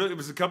sure. It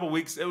was a couple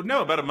weeks,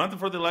 no, about a month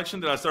before the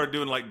election that I started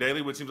doing like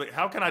daily, which seems like,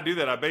 how can I do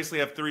that? I basically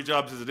have 3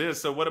 jobs as it is.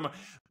 So what am I?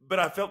 But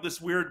I felt this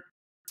weird,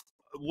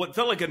 what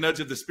felt like a nudge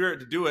of the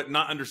spirit to do it,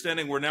 not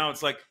understanding where now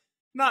it's like,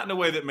 not in a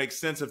way that makes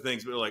sense of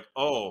things, but like,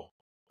 oh.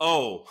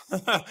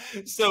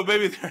 So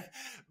maybe,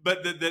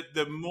 but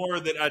the more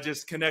that I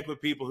just connect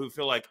with people who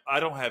feel like I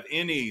don't have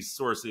any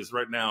sources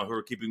right now who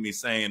are keeping me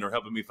sane or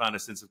helping me find a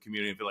sense of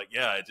community, and feel like,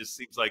 yeah, it just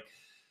seems like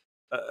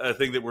a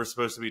thing that we're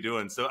supposed to be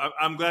doing. So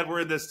I'm glad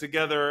we're in this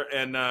together,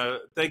 and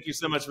thank you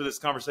so much for this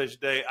conversation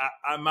today.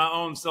 My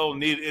own soul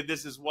needed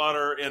this is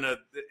water in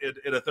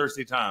a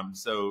thirsty time.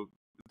 So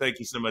thank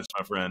you so much,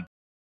 my friend.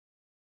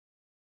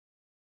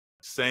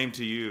 Same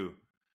to you.